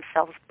consider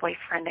themselves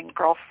boyfriend and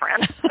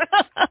girlfriend.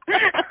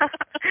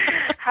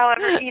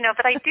 However, you know,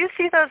 but I do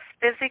see those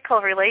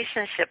physical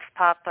relationships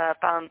pop up.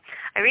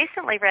 I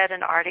recently read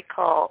an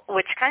article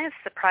which kind of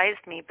surprised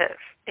me, but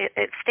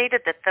it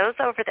stated that those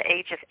over the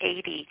age of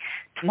 80,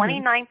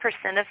 29%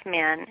 of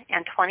men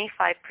and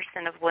 25%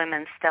 of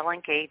women still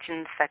engage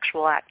in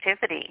sexual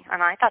activity.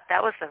 And I thought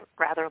that was a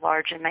rather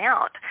large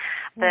amount.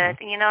 But,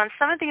 you know, in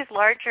some of these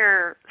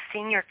larger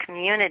senior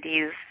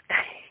communities,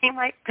 you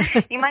might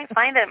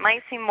find that it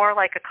might seem more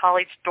like a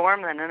college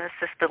dorm than an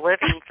assisted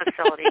living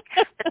facility.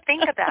 But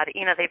think about it.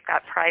 You know, they've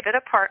got private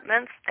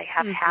apartments. They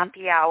have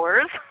happy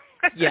hours.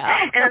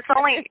 Yeah. And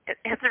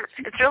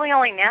it's really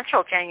only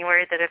natural,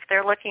 January, that if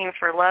they're looking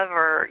for love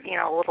or, you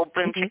know, a little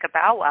boom chicka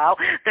bow wow,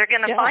 they're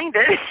going to find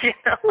it, you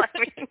know. I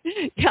mean.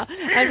 Yeah.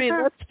 I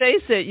mean, let's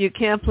face it, you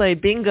can't play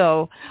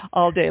bingo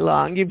all day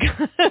long.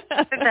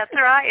 That's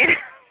right.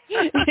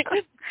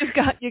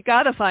 you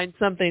got to find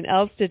something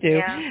else to do.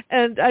 Yeah.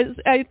 And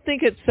I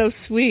think it's so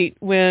sweet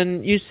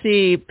when you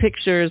see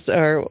pictures,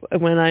 or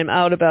when I'm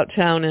out about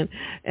town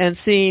and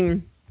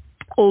seeing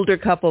older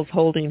couples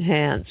holding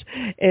hands.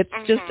 It's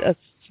just a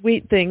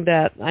sweet thing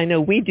that I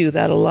know we do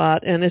that a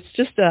lot, and it's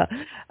just a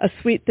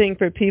sweet thing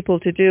for people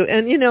to do.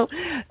 And, you know,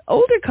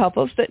 older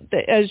couples,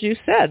 they, as you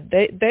said,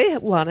 they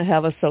want to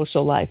have a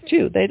social life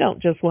too. They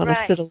don't just want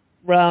to sit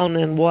around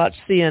and watch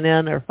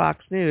CNN or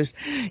Fox News.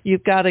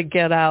 You've got to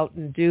get out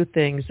and do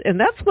things. And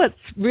that's what's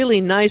really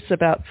nice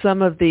about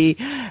some of the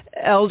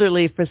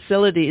elderly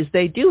facilities.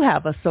 They do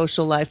have a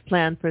social life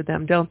plan for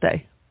them, don't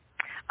they?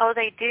 Oh,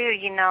 they do.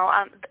 You know,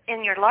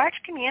 in your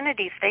large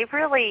communities, they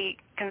really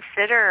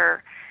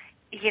consider,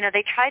 you know,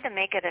 they try to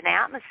make it an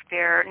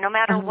atmosphere, no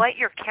matter what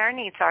your care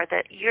needs are,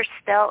 that you're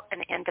still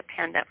an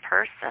independent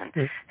person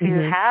who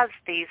has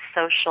these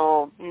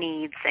social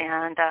needs,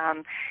 and,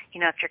 you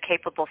know, if you're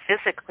capable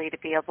physically to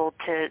be able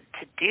to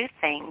do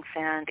things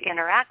and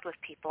interact with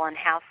people and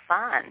have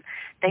fun.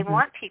 They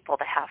want people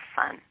to have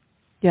fun.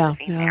 There.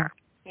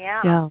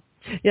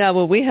 Yeah,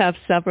 well, we have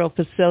several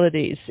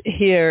facilities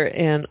here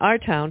in our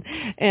town,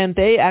 and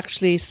they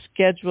actually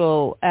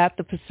schedule at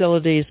the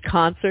facilities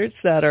concerts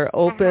that are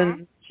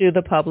open to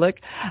the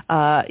public,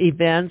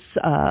 events,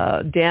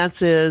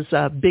 dances,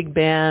 big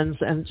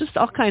bands, and just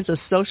all kinds of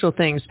social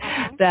things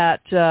that,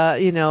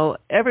 you know,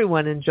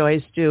 everyone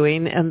enjoys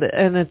doing. And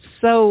it's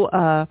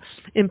so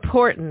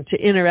important to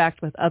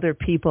interact with other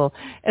people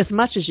as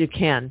much as you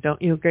can. Don't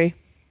you agree?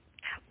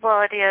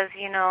 Well, it is.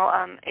 You know,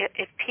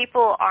 if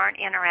people aren't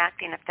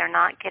interacting, if they're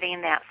not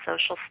getting that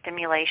social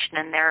stimulation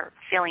and they're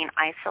feeling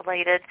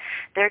isolated,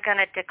 they're going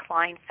to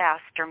decline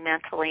faster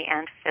mentally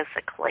and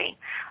physically.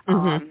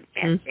 And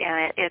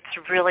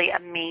it's really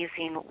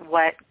amazing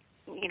what,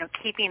 you know,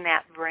 keeping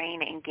that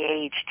brain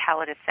engaged, how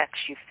it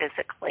affects you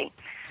physically.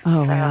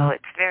 So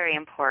it's very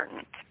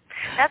important.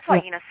 That's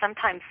why, you know,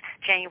 sometimes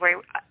January,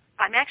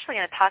 I'm actually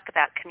going to talk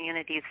about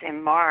communities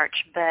in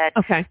March, but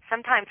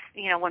sometimes,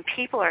 you know, when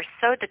people are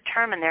so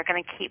determined they're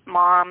going to keep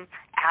mom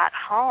at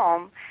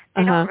home,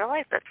 they don't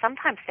realize that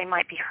sometimes they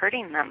might be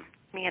hurting them,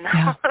 you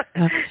know.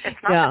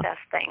 It's not the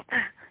best thing.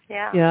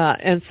 Yeah,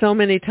 and so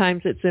many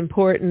times it's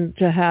important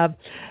to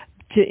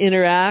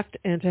interact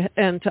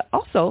and to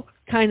also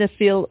kind of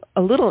feel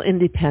a little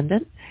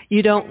independent.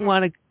 You don't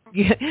want to,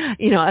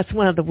 you know, that's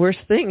one of the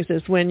worst things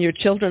is when your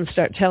children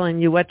start telling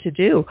you what to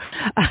do.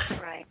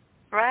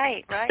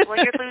 Right. Well,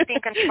 you're losing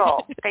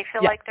control. They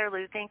feel like they're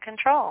losing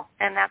control,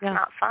 and that's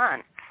not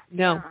fun.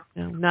 No,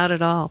 not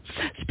at all.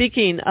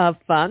 Speaking of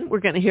fun, we're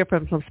going to hear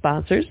from some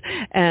sponsors,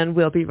 and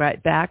we'll be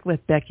right back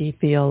with Becky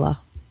Feola.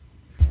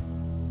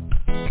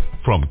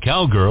 From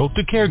cowgirl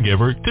to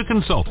caregiver to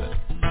consultant,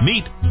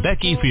 meet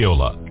Becky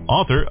Feola,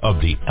 author of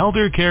The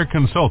Eldercare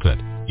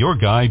Consultant, your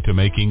guide to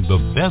making the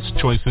best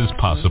choices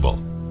possible.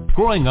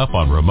 Growing up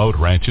on remote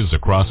ranches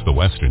across the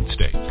western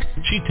states,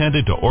 she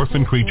tended to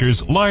orphan creatures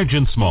large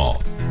and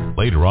small.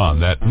 Later on,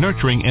 that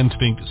nurturing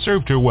instinct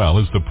served her well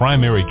as the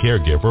primary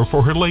caregiver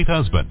for her late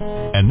husband.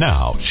 And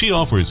now, she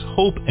offers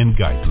hope and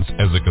guidance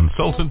as a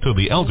consultant to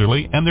the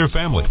elderly and their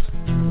families.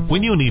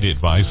 When you need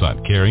advice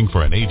on caring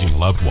for an aging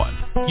loved one,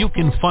 you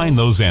can find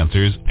those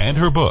answers and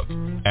her book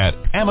at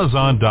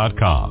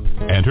Amazon.com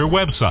and her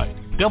website,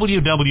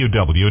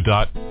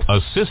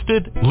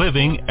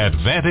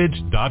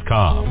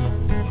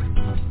 www.assistedlivingadvantage.com.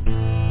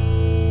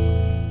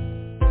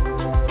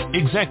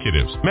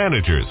 Executives,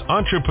 managers,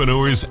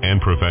 entrepreneurs, and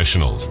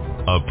professionals.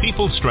 A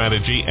people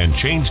strategy and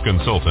change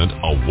consultant,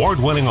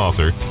 award-winning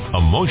author,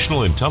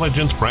 emotional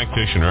intelligence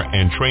practitioner,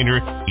 and trainer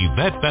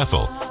Yvette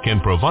Bethel can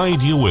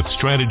provide you with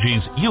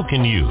strategies you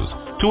can use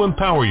to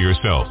empower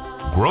yourself,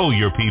 grow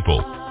your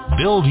people,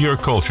 build your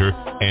culture,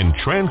 and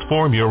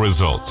transform your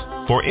results.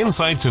 For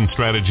insights and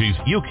strategies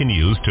you can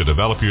use to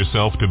develop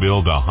yourself to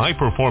build a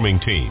high-performing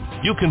team,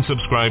 you can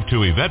subscribe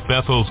to Yvette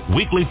Bethel's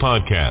weekly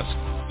podcast,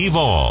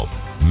 Evolve,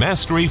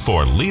 Mastery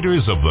for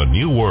Leaders of the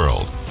New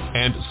World.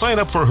 And sign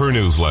up for her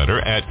newsletter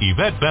at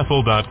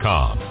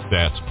YvetteBethel.com.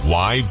 That's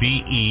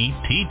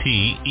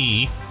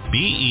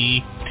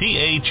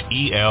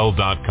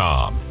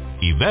YvetteBethel.com.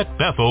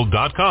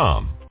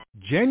 YvetteBethel.com.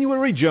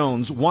 January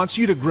Jones wants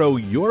you to grow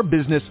your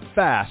business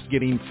fast,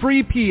 getting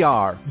free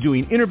PR,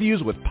 doing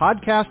interviews with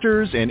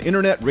podcasters and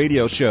internet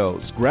radio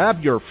shows.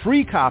 Grab your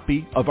free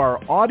copy of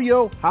our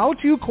audio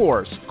how-to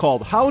course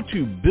called How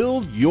to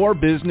Build Your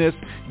Business,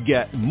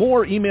 get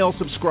more email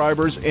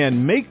subscribers,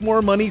 and make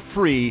more money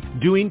free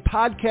doing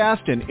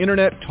podcast and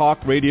internet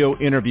talk radio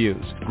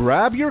interviews.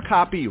 Grab your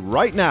copy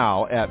right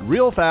now at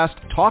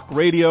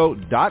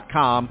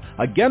realfasttalkradio.com.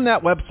 Again,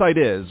 that website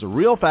is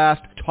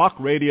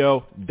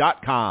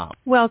realfasttalkradio.com.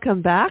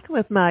 Welcome back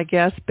with my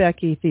guest,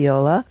 Becky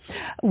Feola.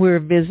 We're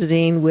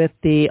visiting with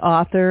the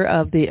author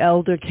of the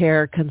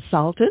Eldercare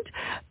Consultant.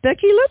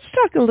 Becky, let's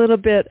talk a little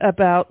bit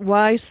about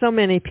why so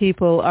many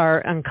people are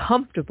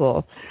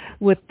uncomfortable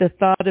with the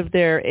thought of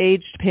their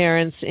aged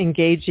parents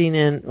engaging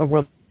in a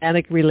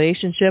romantic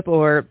relationship,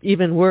 or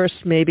even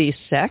worse, maybe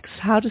sex.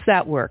 How does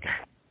that work?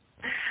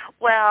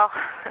 Well,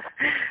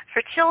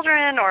 for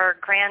children or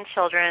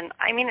grandchildren,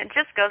 I mean, it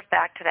just goes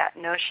back to that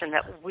notion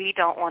that we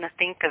don't want to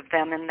think of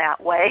them in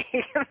that way.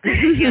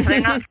 They're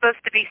not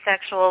supposed to be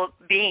sexual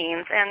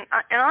beings. And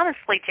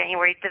honestly,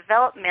 January,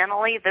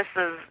 developmentally, this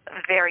is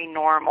very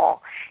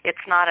normal.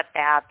 It's not a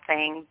bad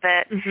thing.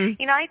 But,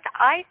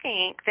 I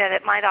think that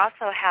it might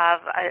also have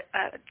a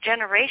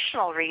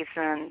generational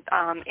reason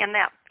in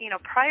that,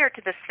 prior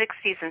to the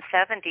 60s and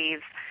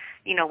 70s,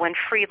 when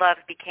free love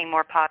became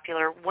more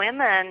popular,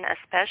 women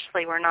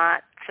especially were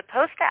not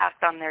supposed to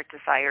act on their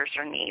desires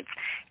or needs.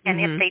 And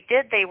if they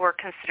did, they were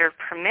considered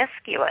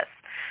promiscuous.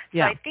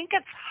 So I think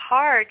it's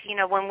hard,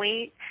 when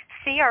we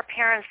see our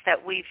parents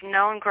that we've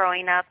known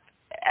growing up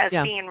as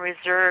being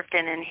reserved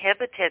and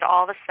inhibited,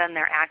 all of a sudden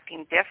they're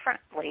acting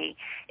differently.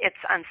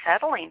 It's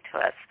unsettling to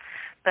us.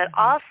 But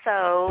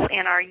also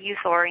in our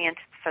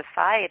youth-oriented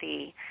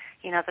society,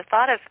 the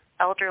thought of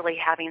elderly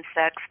having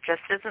sex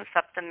just isn't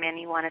something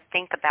many want to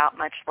think about,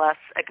 much less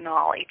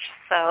acknowledge.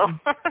 So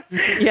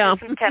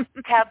some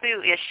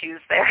taboo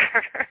issues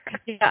there.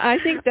 I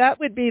think that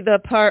would be the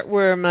part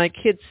where my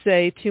kids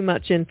say too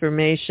much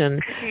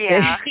information.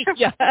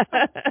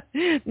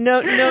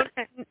 No,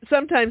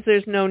 sometimes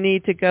there's no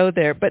need to go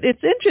there. But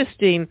it's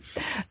interesting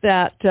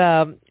that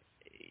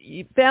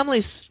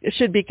families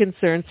should be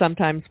concerned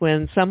sometimes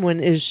when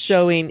someone is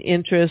showing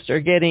interest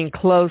or getting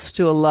close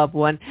to a loved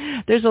one.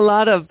 There's a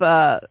lot of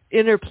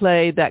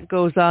interplay that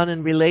goes on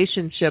in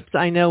relationships.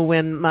 I know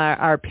when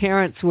our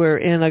parents were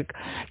in a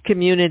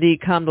community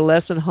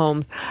convalescent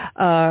home,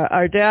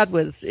 our dad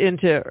was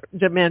into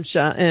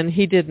dementia, and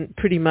he didn't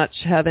pretty much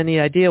have any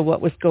idea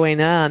what was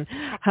going on.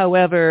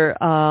 However,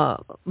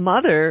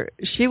 mother,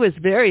 she was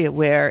very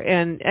aware,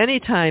 and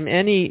anytime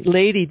any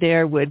lady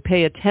there would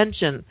pay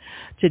attention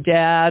to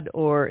dad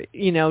or,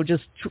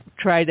 just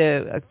try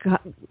to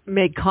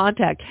make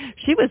contact,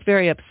 she was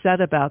very upset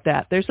about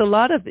that. There's a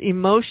lot of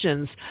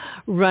emotions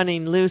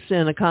running loose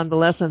in a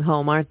convalescent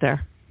home, aren't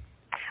there?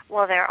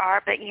 Well, there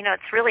are, but,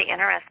 it's really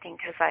interesting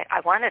because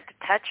I wanted to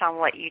touch on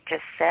what you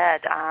just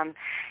said.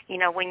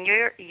 When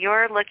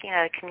you're looking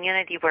at a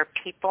community where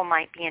people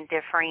might be in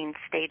differing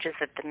stages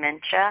of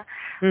dementia,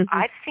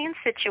 I've seen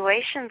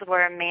situations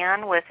where a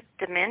man with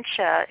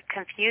dementia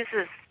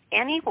confuses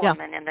any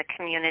woman in the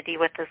community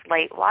with his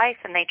late wife,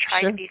 and they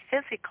try to be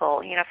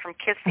physical, from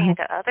kissing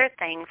to other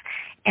things,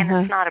 and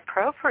it's not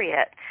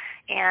appropriate.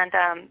 And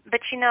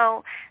but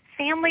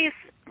families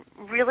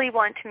really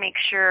want to make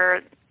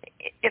sure,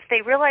 if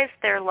they realize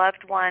their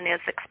loved one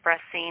is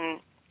expressing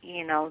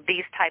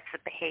these types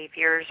of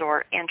behaviors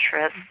or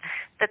interests,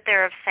 that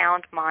they're of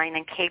sound mind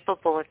and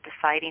capable of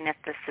deciding if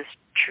this is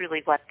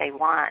truly what they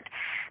want.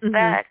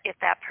 But if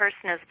that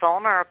person is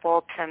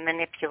vulnerable to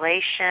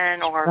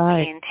manipulation or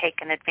being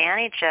taken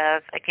advantage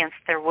of against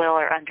their will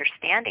or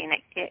understanding,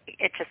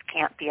 it just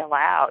can't be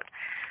allowed.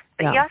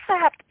 But you also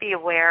have to be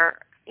aware,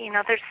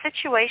 there's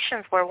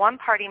situations where one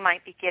party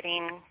might be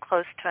getting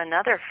close to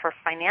another for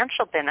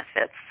financial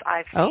benefits.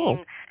 I've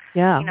seen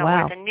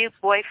where the new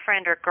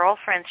boyfriend or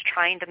girlfriend's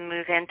trying to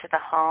move into the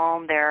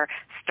home. They're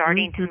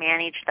starting to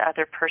manage the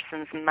other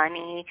person's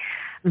money.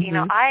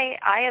 I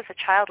as a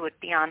child would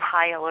be on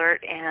high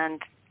alert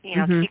and,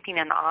 keeping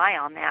an eye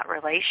on that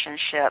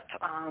relationship.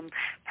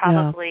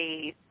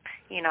 Probably,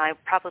 I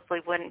probably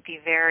wouldn't be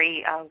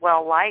very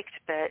well liked,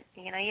 but,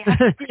 you have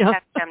to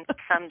protect them to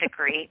some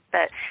degree.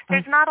 But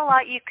there's not a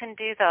lot you can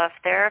do, though. If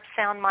they're of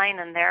sound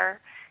mind and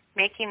they're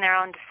making their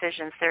own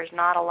decisions, there's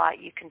not a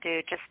lot you can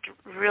do. Just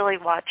really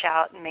watch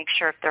out and make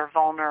sure if they're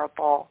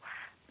vulnerable,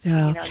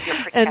 you're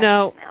protecting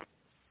them.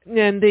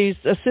 And these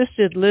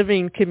assisted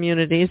living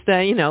communities,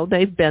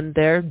 they've been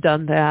there,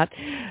 done that.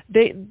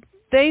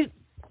 They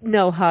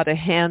know how to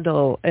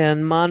handle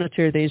and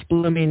monitor these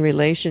blooming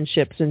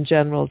relationships in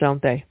general,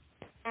 don't they?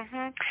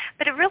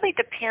 But it really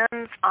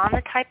depends on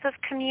the type of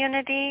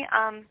community.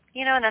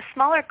 In a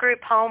smaller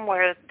group home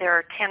where there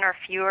are 10 or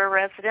fewer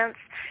residents,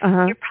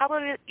 you're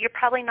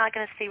probably not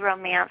going to see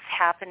romance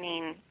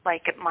happening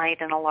like it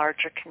might in a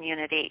larger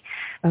community.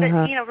 But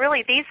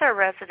really, these are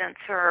residents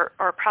who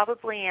are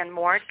probably in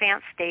more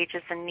advanced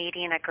stages and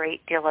needing a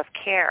great deal of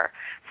care.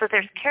 So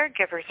there's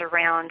caregivers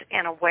around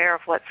and aware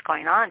of what's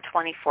going on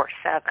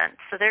 24/7.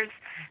 So there's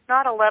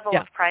not a level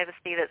of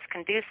privacy that's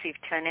conducive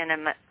to an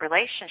intimate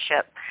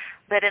relationship.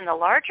 But in the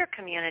larger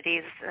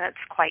communities,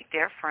 that's quite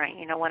different.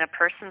 When a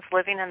person's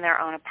living in their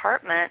own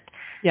apartment,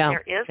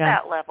 there is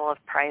that level of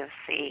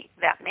privacy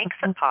that makes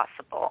it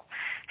possible.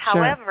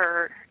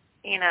 However,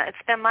 it's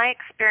been my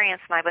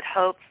experience, and I would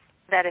hope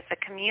that if a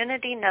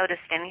community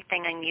noticed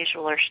anything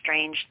unusual or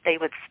strange, they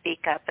would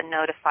speak up and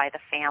notify the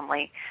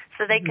family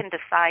so they can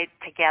decide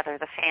together,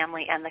 the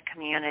family and the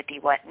community,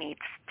 what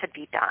needs to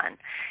be done.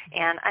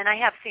 And I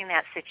have seen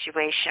that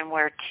situation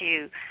where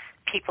two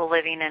people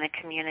living in a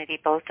community,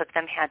 both of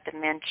them had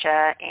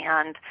dementia,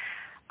 and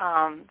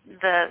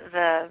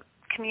the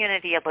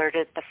community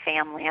alerted the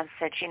family and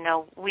said,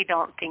 we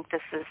don't think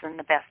this is in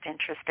the best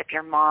interest of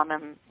your mom,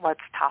 and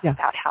let's talk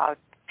about how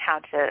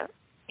to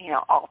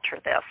alter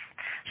this.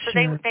 So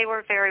they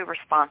were very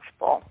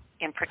responsible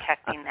in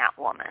protecting that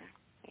woman.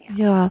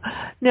 Yeah.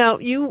 Now,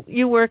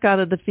 you work out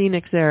of the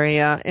Phoenix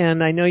area,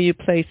 and I know you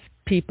place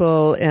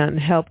people and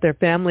help their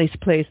families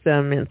place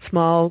them in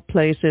small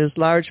places,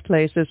 large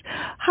places.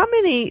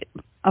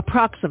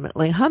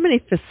 Approximately, how many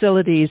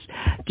facilities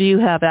do you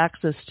have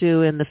access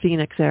to in the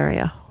Phoenix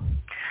area?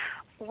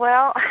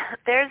 Well,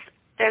 there's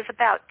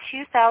about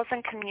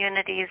 2,000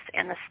 communities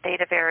in the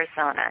state of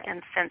Arizona,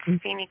 and since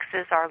Phoenix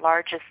is our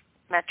largest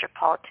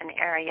metropolitan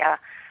area,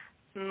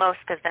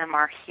 most of them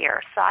are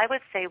here. So I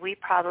would say we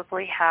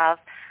probably have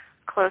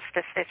close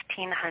to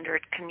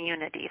 1,500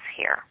 communities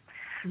here.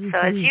 So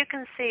as you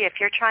can see, if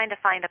you're trying to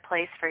find a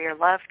place for your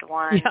loved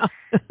one,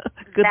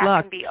 Good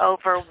luck. Can be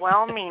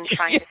overwhelming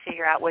trying to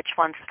figure out which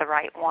one's the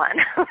right one.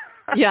 So.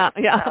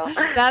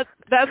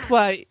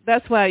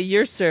 That's why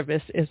your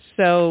service is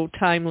so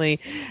timely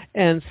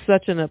and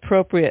such an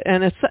appropriate,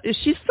 and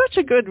she's such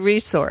a good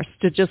resource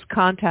to just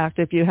contact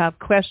if you have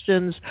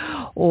questions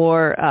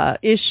or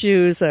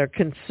issues or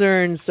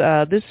concerns.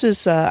 This is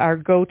our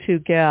go-to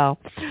gal.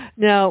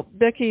 Now,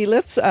 Becky,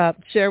 let's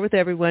share with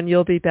everyone.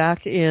 You'll be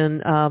back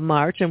in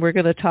March, and we're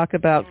going to talk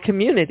about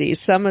communities,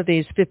 some of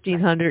these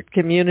 1,500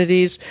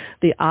 communities,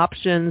 the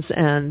options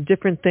and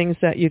different things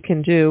that you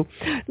can do.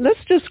 Let's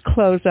just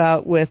close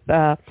out with,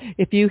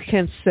 if you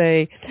can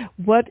say,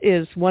 what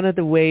is one of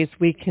the ways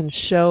we can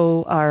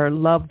show our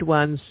loved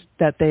ones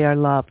that they are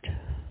loved?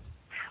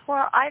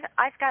 Well,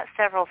 I've got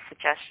several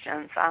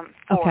suggestions,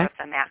 four of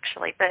them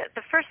actually. But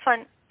the first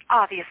one,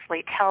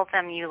 obviously, tell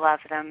them you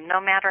love them.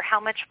 No matter how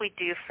much we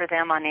do for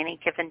them on any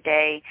given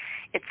day,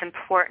 it's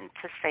important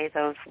to say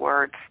those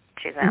words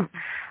to them.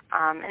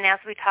 And as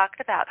we talked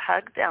about,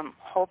 hug them,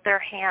 hold their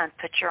hand,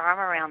 put your arm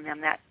around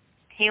them. That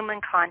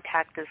human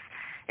contact is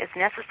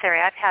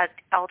necessary. I've had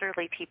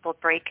elderly people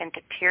break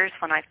into tears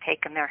when I've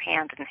taken their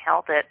hand and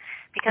held it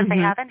because they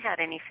haven't had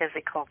any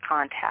physical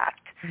contact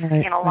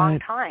in a long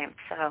time.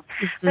 So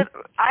but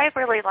I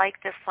really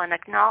like this one.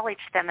 Acknowledge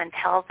them and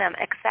tell them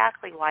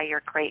exactly why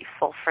you're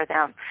grateful for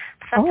them.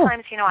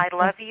 Sometimes, I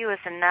love you is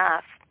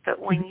enough, but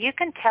when you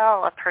can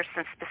tell a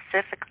person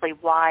specifically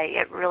why,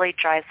 it really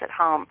drives it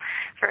home.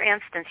 For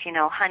instance,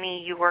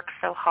 honey, you work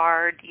so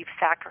hard, you've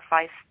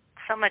sacrificed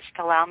so much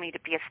to allow me to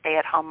be a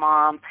stay-at-home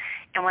mom,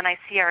 and when I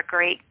see our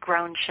great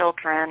grown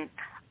children,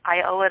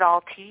 I owe it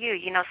all to you.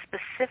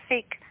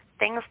 Specific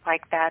things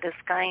like that is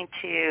going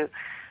to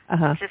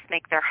just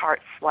make their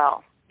heart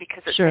swell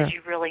because it says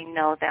you really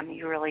know them,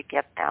 you really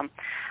get them.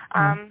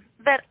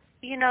 But,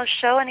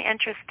 show an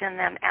interest in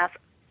them as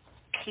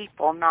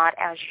people, not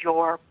as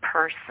your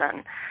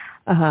person.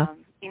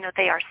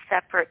 They are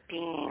separate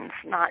beings,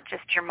 not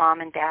just your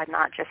mom and dad,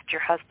 not just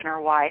your husband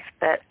or wife,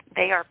 but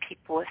they are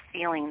people with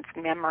feelings,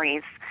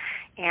 memories,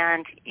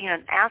 and,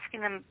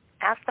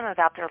 ask them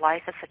about their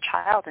life as a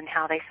child and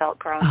how they felt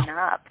growing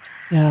up.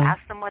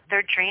 Ask them what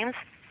their dreams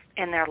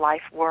in their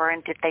life were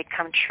and did they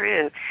come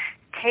true.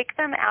 Take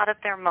them out of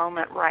their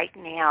moment right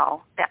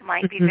now that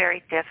might be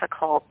very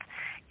difficult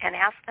and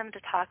ask them to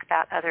talk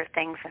about other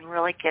things and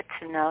really get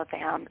to know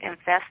them.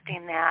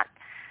 Investing that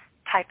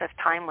type of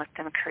time with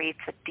them creates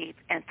a deep,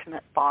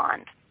 intimate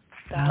bond.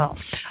 So,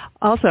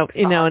 also,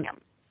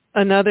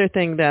 another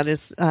thing that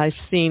I've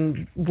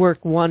seen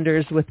work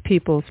wonders with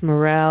people's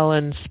morale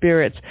and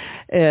spirits,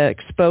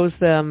 expose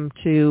them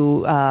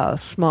to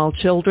small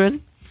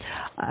children,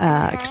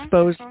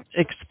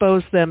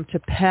 expose them to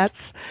pets.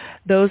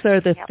 Those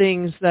are the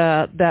things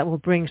that will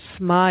bring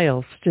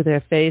smiles to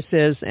their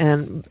faces,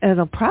 and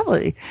it'll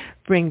probably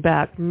bring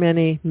back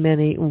many,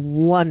 many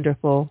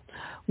wonderful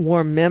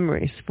warm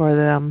memories for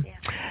them.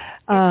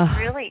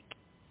 Really,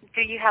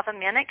 do you have a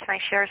minute? Can I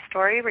share a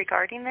story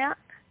regarding that?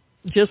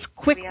 Just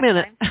quick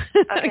minute.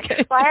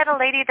 Okay. Well, I had a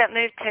lady that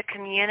moved to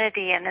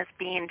community and is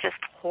being just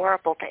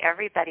horrible to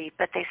everybody,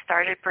 but they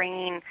started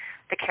bringing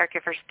the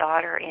caregiver's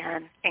daughter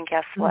in, and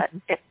guess what?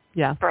 It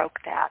broke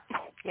that.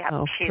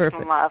 Yeah, she's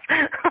perfect. In love.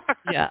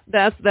 Yeah,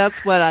 that's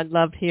what I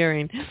love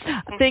hearing.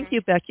 Thank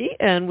you, Becky,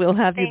 and we'll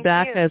have you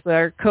back as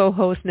our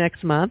co-host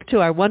next month.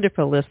 To our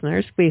wonderful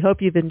listeners, we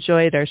hope you've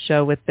enjoyed our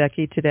show with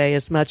Becky today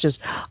as much as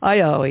I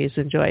always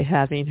enjoy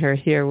having her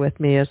here with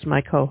me as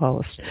my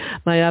co-host.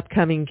 My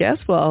upcoming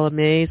guests will all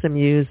amaze,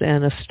 amuse,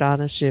 and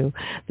astonish you.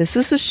 This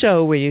is a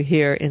show where you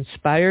hear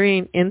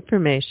inspiring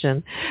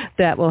information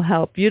that will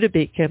help you to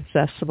be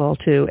accessible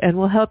to and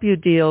will help you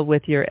deal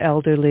with your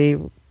elderly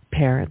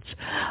parents.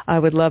 I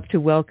would love to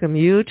welcome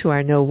you to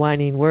our No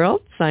Whining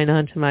World. Sign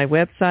on to my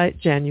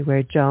website,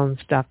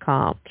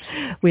 JanuaryJones.com.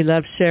 We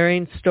love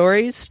sharing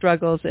stories,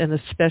 struggles, and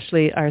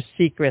especially our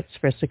secrets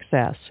for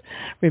success.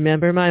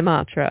 Remember my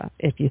mantra,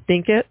 if you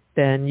think it,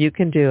 then you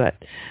can do it.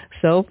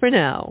 So for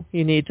now,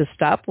 you need to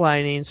stop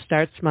whining,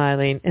 start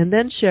smiling, and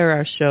then share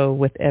our show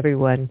with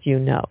everyone you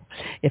know.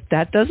 If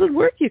that doesn't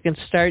work, you can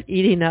start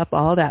eating up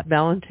all that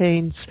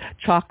Valentine's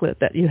chocolate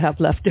that you have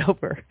left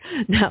over.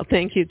 Now,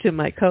 thank you to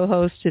my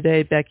co-host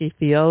today, Becky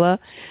Feola.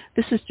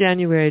 This is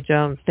January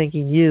Jones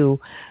thanking you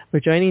for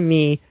joining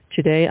me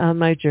today on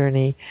my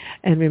journey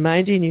and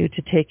reminding you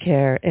to take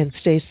care and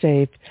stay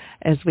safe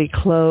as we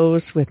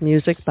close with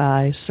music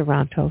by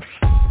Sarantos.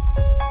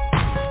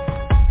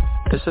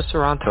 This is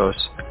Sarantos,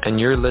 and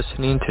you're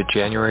listening to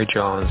January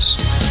Jones.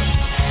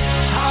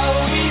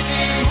 How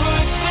easy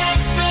would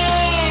this be?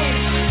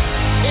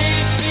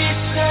 It'd be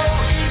so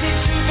easy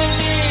to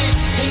believe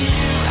in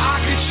you. I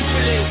could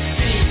truly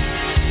see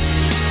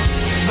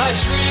my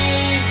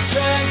dreams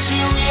turn to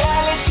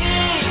reality.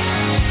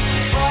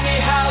 Funny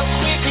how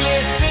quickly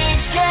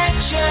things can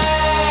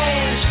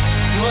change.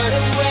 What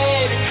a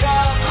way to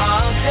come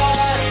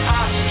undone.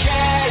 I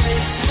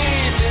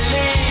carelessly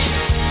believe.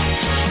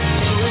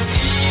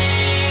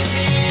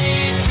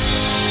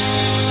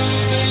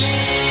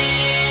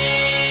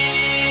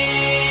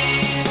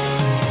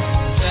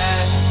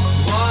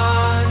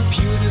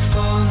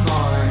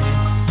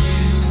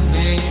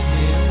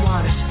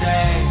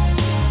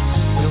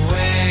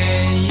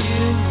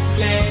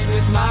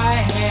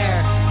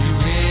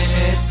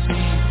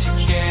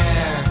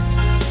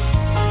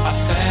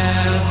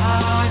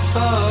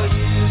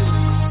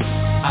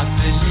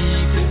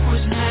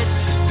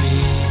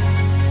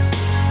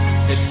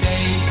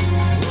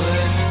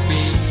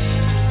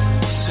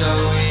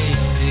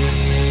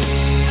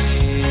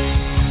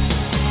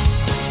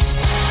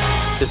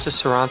 This is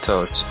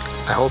Sarantos.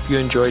 I hope you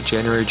enjoyed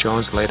January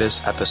Jones' latest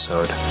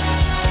episode.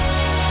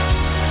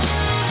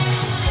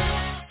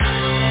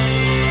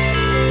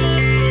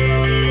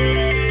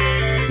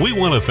 We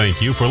want to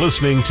thank you for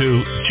listening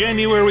to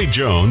January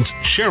Jones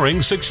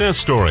Sharing Success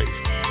Stories.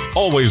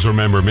 Always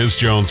remember Ms.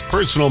 Jones'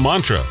 personal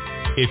mantra,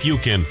 if you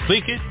can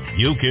think it,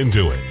 you can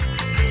do it.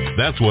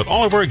 That's what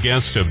all of our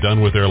guests have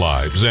done with their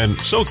lives, and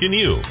so can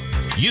you.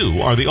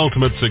 You are the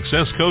ultimate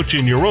success coach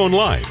in your own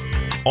life.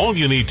 All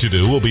you need to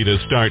do will be to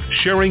start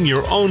sharing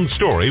your own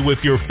story with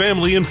your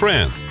family and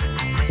friends.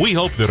 We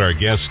hope that our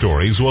guest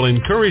stories will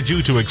encourage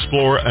you to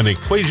explore an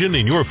equation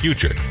in your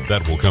future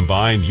that will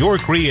combine your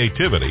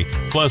creativity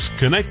plus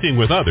connecting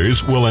with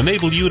others will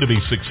enable you to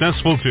be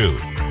successful too.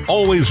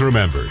 Always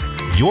remember,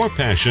 your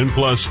passion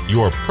plus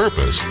your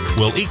purpose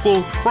will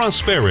equal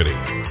prosperity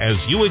as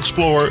you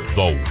explore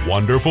the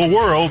wonderful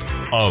world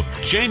of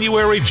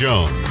January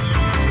Jones.